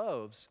fish and the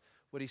loaves,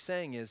 what he's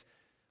saying is,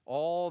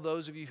 all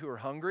those of you who are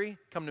hungry,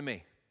 come to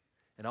me,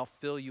 and I'll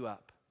fill you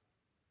up.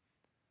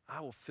 I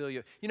will fill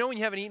you. You know when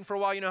you haven't eaten for a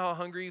while, you know how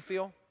hungry you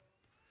feel?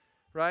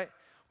 Right?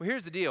 Well,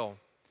 here's the deal.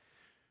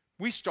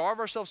 We starve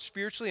ourselves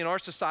spiritually in our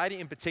society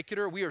in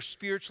particular. We are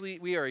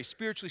a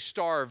spiritually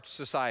starved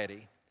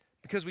society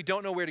because we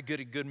don't know where to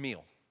get a good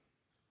meal.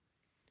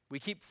 We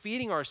keep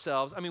feeding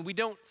ourselves. I mean, we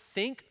don't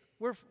think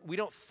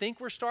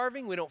we're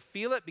starving. We don't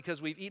feel it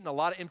because we've eaten a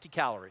lot of empty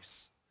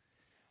calories.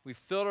 We've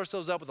filled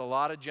ourselves up with a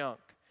lot of junk,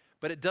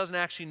 but it doesn't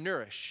actually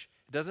nourish.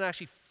 It doesn't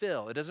actually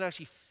fill. It doesn't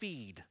actually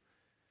feed.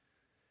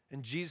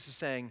 And Jesus is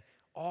saying,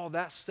 all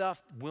that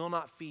stuff will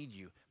not feed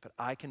you, but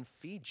I can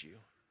feed you.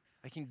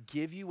 I can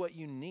give you what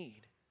you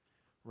need,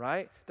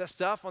 right? That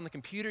stuff on the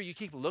computer you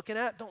keep looking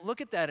at, don't look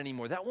at that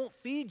anymore. That won't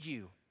feed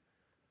you.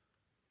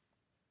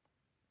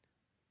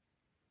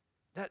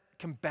 That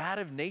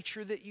combative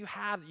nature that you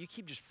have, that you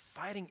keep just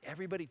fighting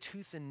everybody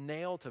tooth and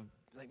nail to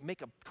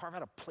carve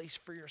out a place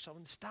for yourself,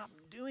 and stop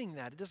doing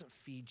that. It doesn't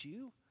feed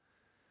you.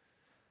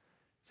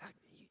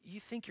 You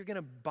think you're going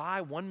to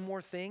buy one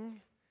more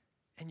thing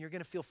and you're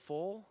going to feel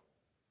full?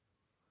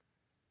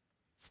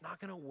 It's not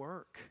going to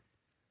work.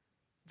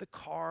 The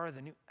car,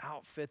 the new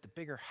outfit, the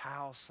bigger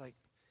house,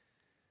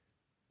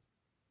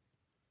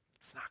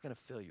 it's not going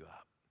to fill you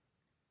up.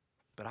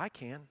 But I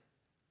can.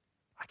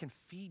 I can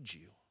feed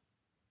you.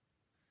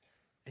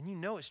 And you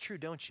know it's true,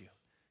 don't you?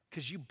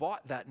 Because you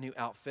bought that new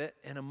outfit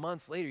and a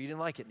month later you didn't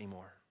like it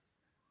anymore.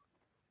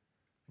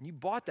 And you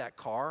bought that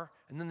car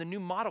and then the new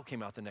model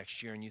came out the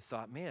next year and you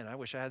thought, man, I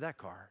wish I had that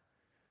car.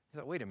 You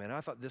thought, wait a minute,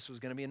 I thought this was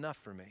going to be enough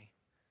for me.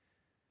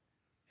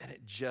 And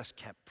it just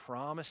kept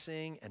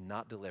promising and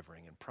not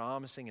delivering, and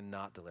promising and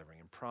not delivering,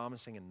 and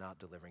promising and not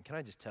delivering. Can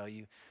I just tell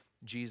you,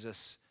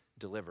 Jesus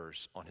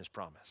delivers on his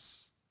promise.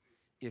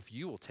 If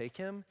you will take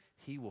him,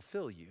 he will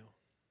fill you.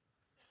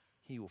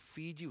 He will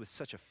feed you with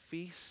such a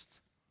feast,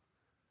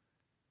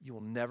 you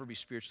will never be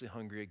spiritually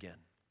hungry again.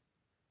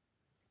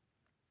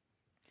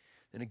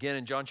 And again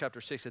in John chapter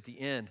 6 at the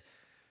end,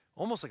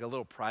 almost like a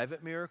little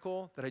private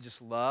miracle that I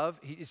just love.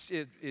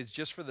 It's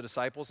just for the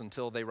disciples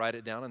until they write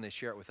it down and they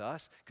share it with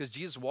us, because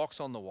Jesus walks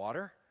on the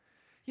water.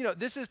 You know,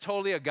 this is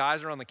totally a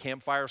guys around the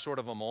campfire sort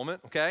of a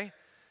moment, okay?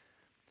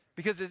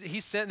 Because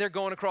they're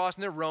going across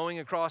and they're rowing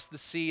across the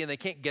sea and they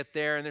can't get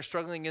there and they're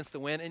struggling against the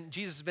wind, and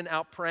Jesus has been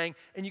out praying,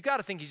 and you got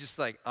to think he's just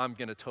like, I'm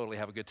going to totally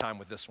have a good time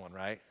with this one,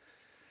 right?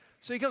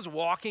 So he comes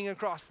walking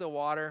across the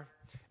water,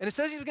 and it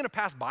says he was going to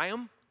pass by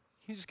him.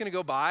 He's just going to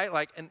go by,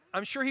 and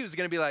I'm sure he was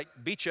going to be like,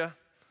 beat ya,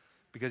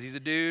 because he's a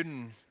dude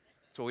and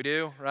that's what we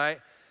do, right?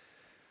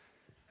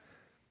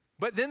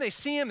 But then they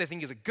see him, they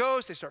think he's a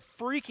ghost, they start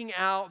freaking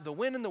out, the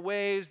wind and the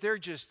waves, they're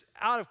just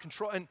out of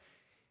control. And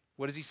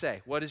what does he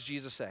say? What does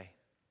Jesus say?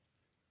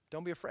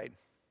 Don't be afraid.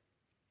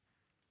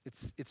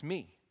 It's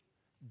me.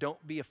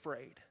 Don't be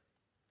afraid.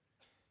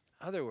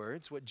 In other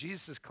words, what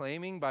Jesus is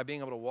claiming by being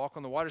able to walk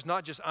on the water is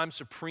not just I'm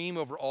supreme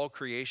over all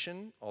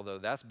creation, although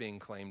that's being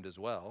claimed as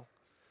well.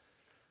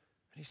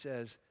 He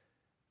says,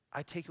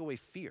 I take away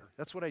fear.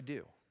 That's what I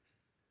do.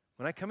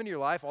 When I come into your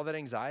life, all that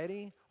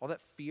anxiety, all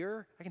that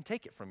fear, I can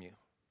take it from you.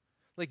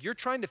 Like you're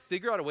trying to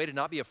figure out a way to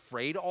not be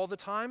afraid all the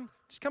time,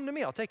 just come to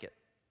me, I'll take it.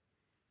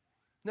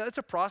 Now, it's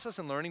a process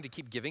in learning to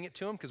keep giving it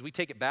to him, because we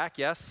take it back,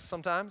 yes,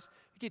 sometimes.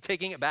 We keep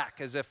taking it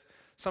back as if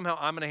somehow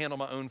I'm going to handle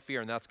my own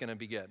fear and that's going to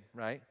be good,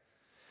 right?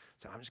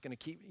 So I'm just going to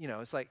keep,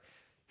 it's like,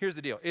 here's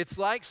the deal. It's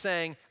like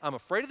saying, I'm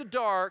afraid of the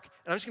dark,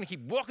 and I'm just going to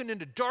keep walking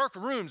into dark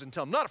rooms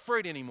until I'm not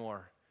afraid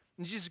anymore.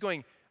 And Jesus is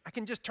going, I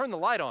can just turn the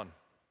light on.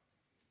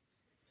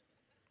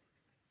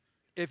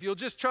 If you'll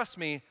just trust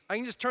me, I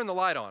can just turn the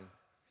light on.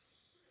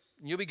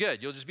 And you'll be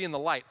good. You'll just be in the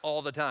light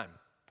all the time.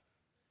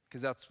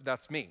 Because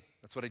that's me.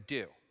 That's what I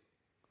do.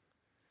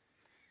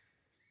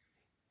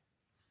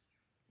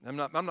 I'm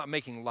not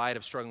making light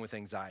of struggling with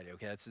anxiety,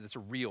 okay? That's a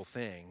real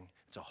thing.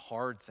 It's a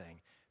hard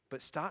thing.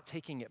 But stop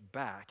taking it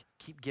back.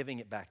 Keep giving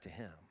it back to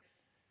him.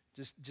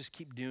 Just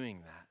keep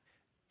doing that.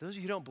 Those of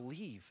you who don't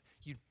believe,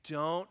 you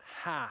don't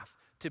have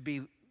to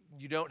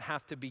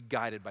be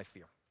guided by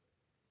fear.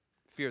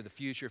 Fear of the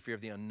future, fear of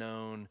the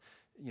unknown,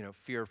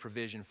 fear of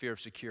provision, fear of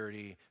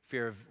security,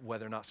 fear of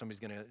whether or not somebody's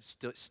going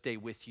to stay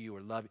with you or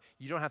love you.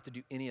 You don't have to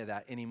do any of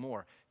that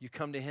anymore. You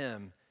come to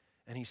him,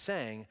 and he's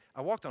saying,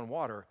 I walked on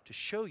water to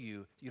show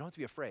you you don't have to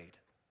be afraid.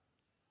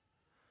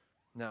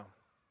 Now,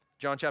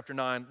 John chapter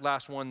 9,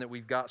 last one that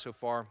we've got so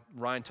far.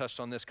 Ryan touched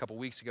on this a couple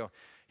weeks ago.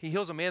 He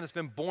heals a man that's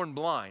been born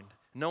blind.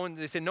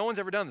 They say no one's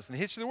ever done this. In the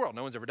history of the world,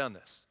 no one's ever done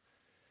this.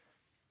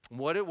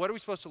 What are we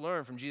supposed to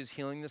learn from Jesus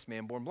healing this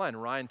man born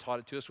blind? Ryan taught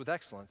it to us with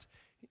excellence.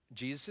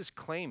 Jesus is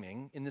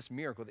claiming in this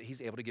miracle that he's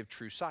able to give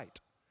true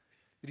sight.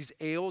 That he's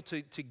able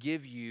to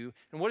give you,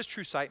 and what does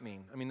true sight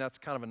mean? I mean, that's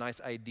kind of a nice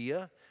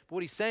idea. But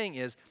what he's saying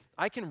is,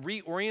 I can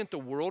reorient the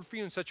world for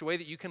you in such a way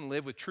that you can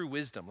live with true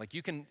wisdom. Like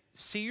you can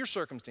see your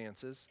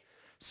circumstances,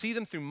 see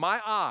them through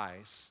my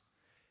eyes,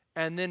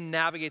 and then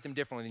navigate them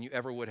differently than you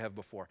ever would have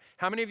before.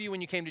 How many of you,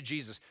 when you came to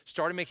Jesus,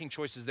 started making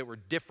choices that were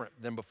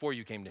different than before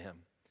you came to him?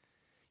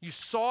 You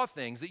saw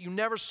things that you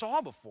never saw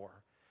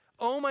before.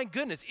 Oh my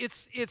goodness,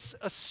 it's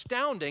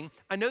astounding.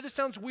 I know this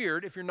sounds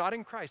weird if you're not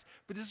in Christ,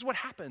 but this is what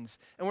happens.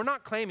 And we're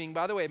not claiming,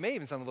 by the way, it may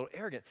even sound a little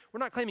arrogant, we're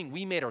not claiming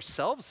we made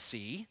ourselves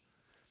see.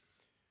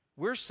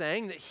 We're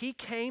saying that he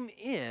came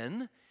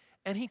in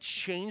and he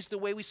changed the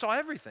way we saw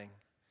everything.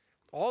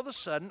 All of a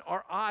sudden,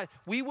 our eye,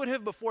 we would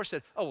have before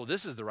said, oh, well,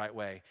 this is the right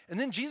way. And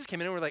then Jesus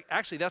came in and we're like,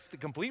 actually, that's the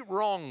complete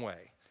wrong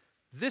way.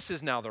 This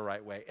is now the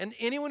right way. And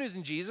anyone who's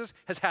in Jesus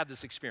has had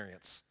this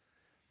experience.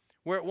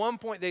 Where at one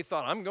point they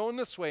thought, I'm going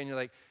this way, and you're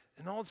like,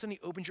 and all of a sudden he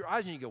opens your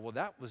eyes and you go, well,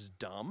 that was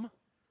dumb.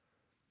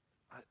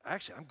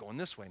 Actually, I'm going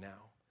this way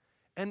now.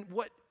 And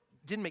what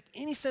didn't make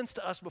any sense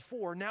to us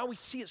before, now we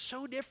see it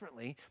so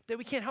differently that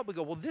we can't help but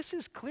go, well, this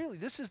is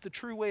the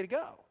true way to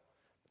go.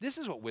 This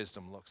is what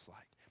wisdom looks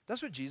like.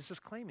 That's what Jesus is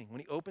claiming when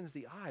he opens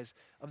the eyes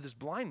of this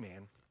blind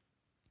man.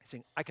 He's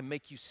saying, I can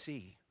make you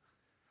see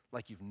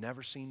like you've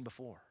never seen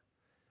before.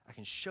 I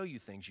can show you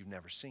things you've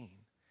never seen.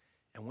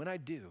 And when I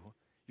do,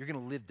 you're going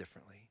to live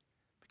differently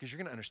because you're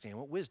going to understand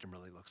what wisdom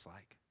really looks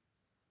like.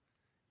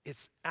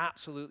 It's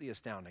absolutely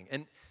astounding.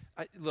 And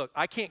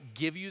I can't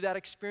give you that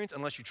experience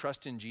unless you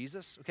trust in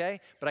Jesus, okay?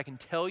 But I can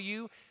tell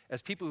you,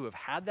 as people who have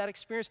had that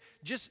experience,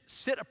 just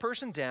sit a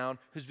person down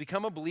who's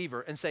become a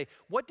believer and say,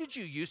 what did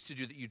you used to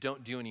do that you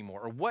don't do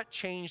anymore? Or what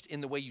changed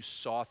in the way you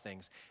saw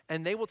things?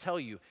 And they will tell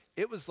you,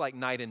 it was like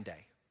night and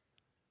day.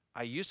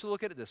 I used to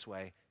look at it this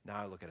way, now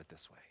I look at it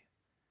this way.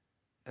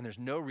 And there's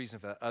no reason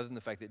for that other than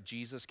the fact that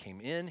Jesus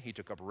came in, he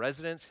took up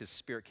residence, his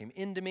spirit came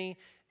into me,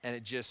 and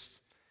it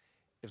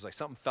was like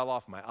something fell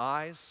off my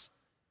eyes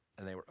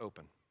and they were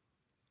open.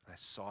 I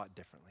saw it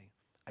differently.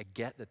 I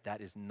get that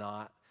is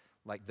not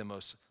like the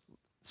most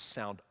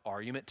sound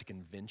argument to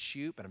convince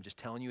you, but I'm just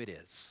telling you it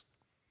is.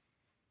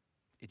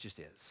 It just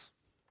is.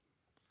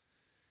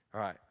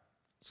 All right,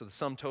 so the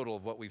sum total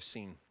of what we've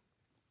seen.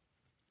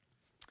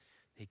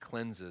 He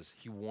cleanses,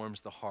 he warms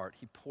the heart,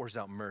 he pours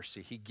out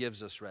mercy, he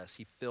gives us rest,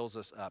 he fills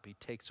us up, he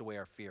takes away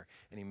our fear,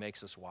 and he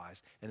makes us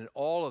wise. And in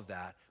all of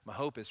that, my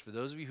hope is for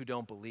those of you who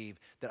don't believe,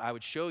 that I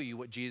would show you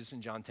what Jesus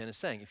in John 10 is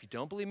saying. If you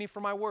don't believe me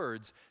for my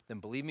words, then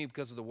believe me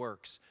because of the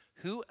works.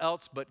 Who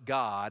else but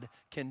God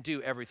can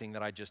do everything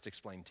that I just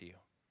explained to you?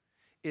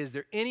 Is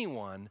there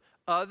anyone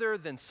other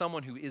than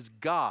someone who is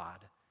God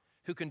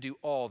who can do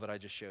all that I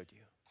just showed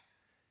you?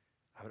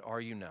 I would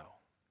argue no.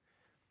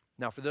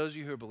 Now, for those of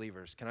you who are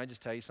believers, can I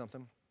just tell you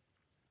something?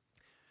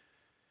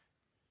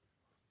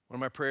 One of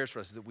my prayers for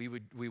us is that we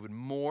would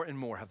more and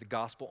more have the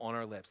gospel on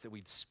our lips, that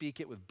we'd speak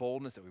it with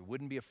boldness, that we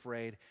wouldn't be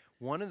afraid.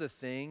 One of the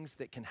things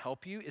that can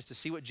help you is to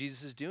see what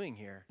Jesus is doing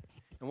here.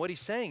 And what he's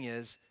saying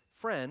is,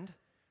 friend,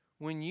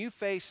 when you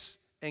face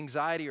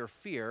anxiety or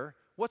fear,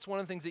 what's one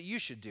of the things that you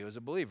should do as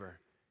a believer?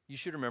 You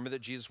should remember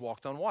that Jesus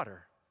walked on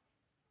water.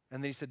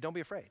 And then he said, don't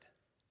be afraid.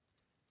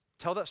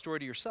 Tell that story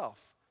to yourself.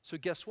 So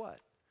guess what?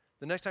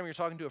 The next time you're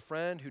talking to a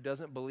friend who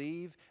doesn't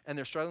believe and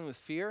they're struggling with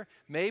fear,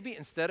 maybe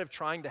instead of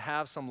trying to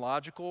have some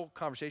logical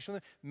conversation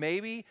with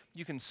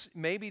them,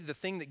 maybe the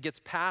thing that gets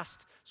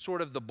past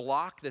sort of the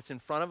block that's in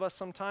front of us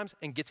sometimes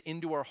and gets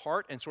into our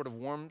heart and sort of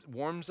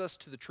warms us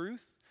to the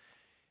truth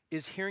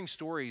is hearing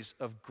stories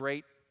of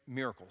great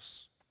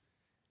miracles.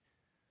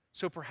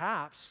 So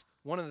perhaps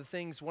one of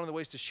the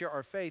ways to share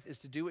our faith is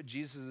to do what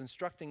Jesus is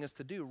instructing us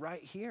to do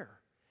right here.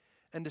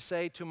 And to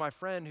say to my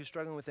friend who's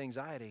struggling with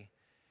anxiety,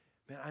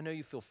 man, I know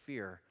you feel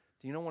fear.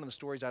 Do you know one of the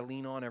stories I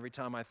lean on every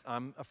time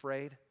I'm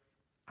afraid?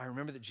 I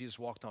remember that Jesus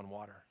walked on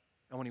water.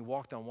 And when he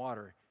walked on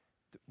water,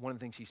 one of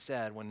the things he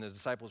said when the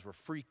disciples were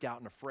freaked out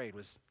and afraid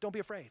was, don't be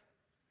afraid.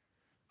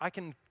 I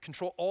can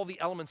control all the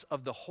elements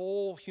of the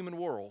whole human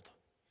world.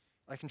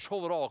 I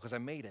control it all because I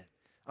made it.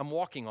 I'm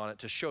walking on it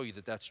to show you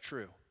that that's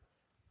true.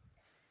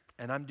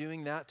 And I'm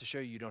doing that to show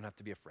you don't have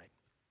to be afraid.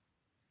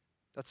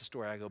 That's a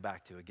story I go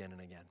back to again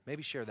and again.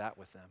 Maybe share that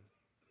with them.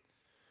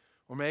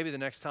 Or maybe the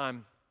next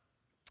time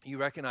you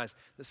recognize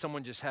that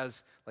someone just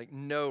has like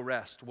no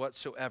rest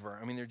whatsoever.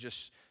 I mean, they're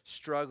just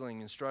struggling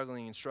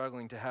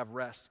to have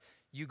rest.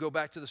 You go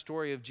back to the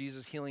story of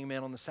Jesus healing a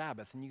man on the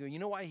Sabbath, and you go, you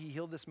know why he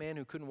healed this man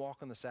who couldn't walk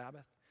on the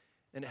Sabbath?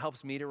 And it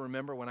helps me to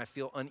remember when I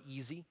feel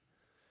uneasy.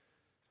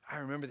 I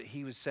remember that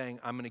he was saying,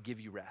 I'm going to give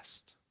you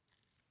rest.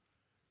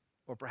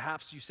 Or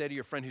perhaps you say to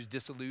your friend who's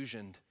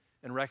disillusioned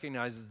and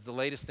recognizes the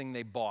latest thing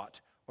they bought,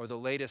 or the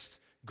latest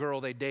girl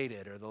they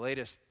dated, or the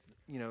latest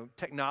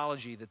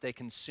technology that they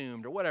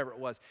consumed, or whatever it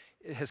was,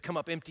 it has come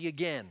up empty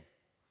again.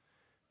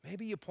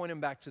 Maybe you point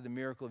them back to the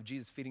miracle of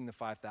Jesus feeding the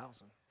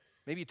 5,000.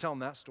 Maybe you tell them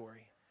that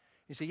story.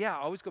 You say, yeah,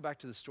 I always go back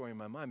to the story in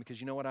my mind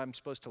because you know what I'm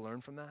supposed to learn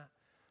from that?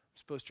 I'm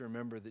supposed to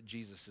remember that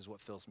Jesus is what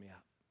fills me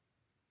up.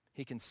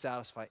 He can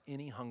satisfy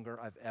any hunger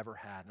I've ever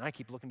had. And I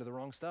keep looking to the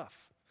wrong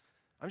stuff.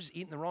 I'm just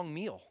eating the wrong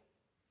meal.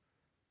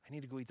 I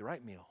need to go eat the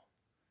right meal.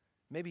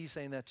 Maybe he's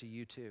saying that to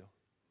you too.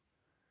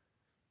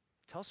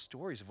 Tell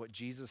stories of what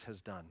Jesus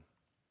has done.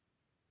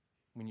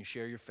 When you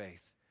share your faith,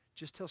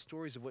 just tell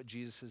stories of what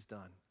Jesus has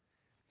done.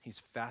 He's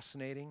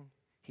fascinating,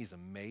 he's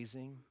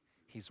amazing,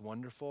 he's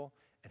wonderful,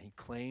 and he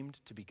claimed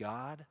to be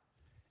God,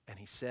 and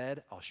he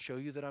said, I'll show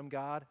you that I'm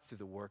God through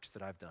the works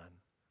that I've done.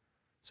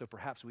 So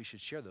perhaps we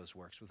should share those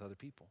works with other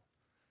people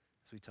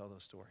as we tell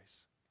those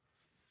stories.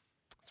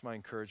 That's my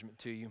encouragement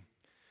to you.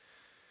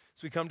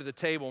 As we come to the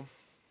table,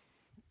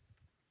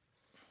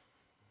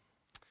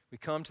 we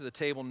come to the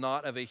table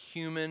not of a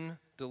human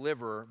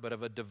deliverer, but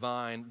of a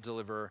divine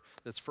deliverer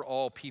that's for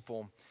all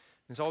people.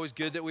 It's always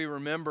good that we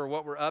remember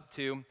what we're up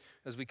to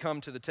as we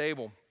come to the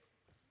table,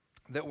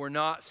 that we're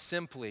not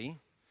simply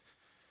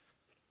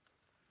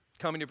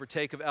coming to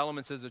partake of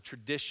elements as a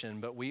tradition,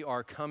 but we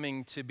are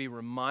coming to be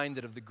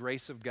reminded of the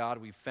grace of God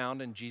we've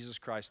found in Jesus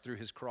Christ through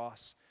his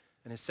cross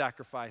and his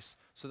sacrifice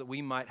so that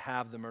we might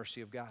have the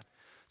mercy of God.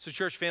 So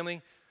church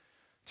family,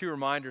 2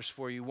 reminders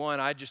for you. One,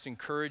 I just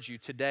encourage you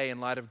today in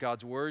light of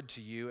God's word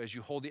to you as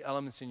you hold the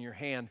elements in your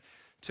hand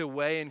to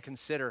weigh and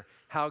consider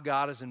how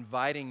God is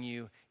inviting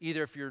you,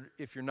 either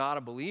if you're not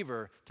a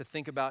believer, to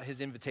think about his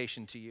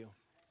invitation to you.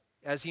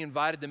 As he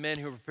invited the men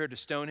who were prepared to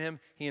stone him,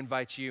 he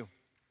invites you.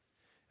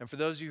 And for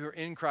those of you who are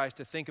in Christ,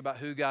 to think about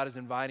who God is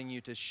inviting you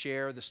to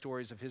share the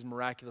stories of his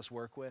miraculous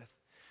work with.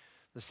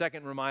 The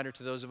second reminder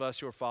to those of us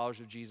who are followers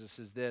of Jesus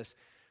is this.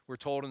 We're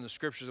told in the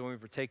scriptures that when we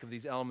partake of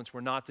these elements,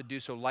 we're not to do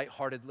so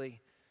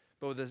lightheartedly,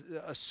 but with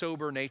a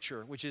sober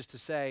nature, which is to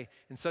say,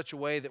 in such a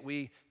way that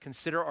we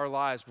consider our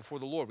lives before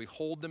the Lord. We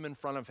hold them in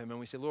front of him and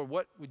we say, Lord,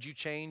 what would you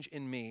change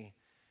in me?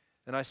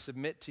 And I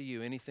submit to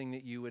you anything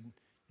that you would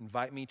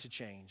invite me to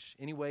change.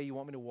 Any way you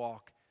want me to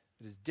walk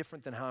that is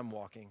different than how I'm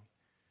walking,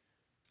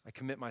 I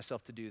commit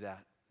myself to do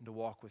that and to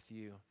walk with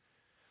you.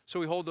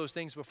 So we hold those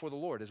things before the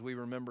Lord as we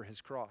remember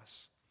his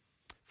cross.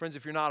 Friends,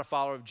 if you're not a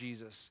follower of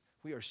Jesus,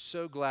 we are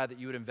so glad that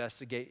you would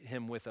investigate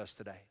him with us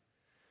today.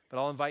 But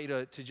I'll invite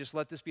you to just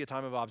let this be a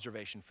time of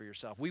observation for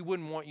yourself. We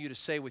wouldn't want you to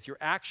say with your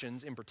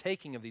actions in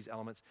partaking of these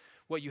elements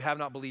what you have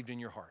not believed in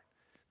your heart,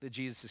 that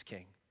Jesus is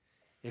King.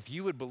 If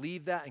you would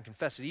believe that and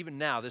confess it, even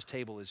now, this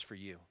table is for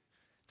you.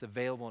 It's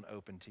available and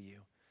open to you.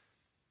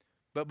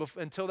 But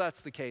until that's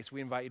the case,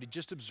 we invite you to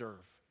just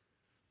observe.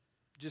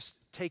 Just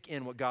take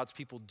in what God's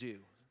people do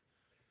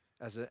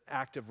as an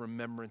act of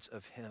remembrance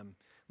of him.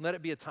 Let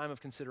it be a time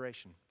of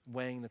consideration,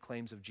 weighing the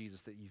claims of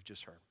Jesus that you've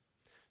just heard.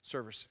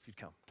 Service, if you'd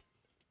come.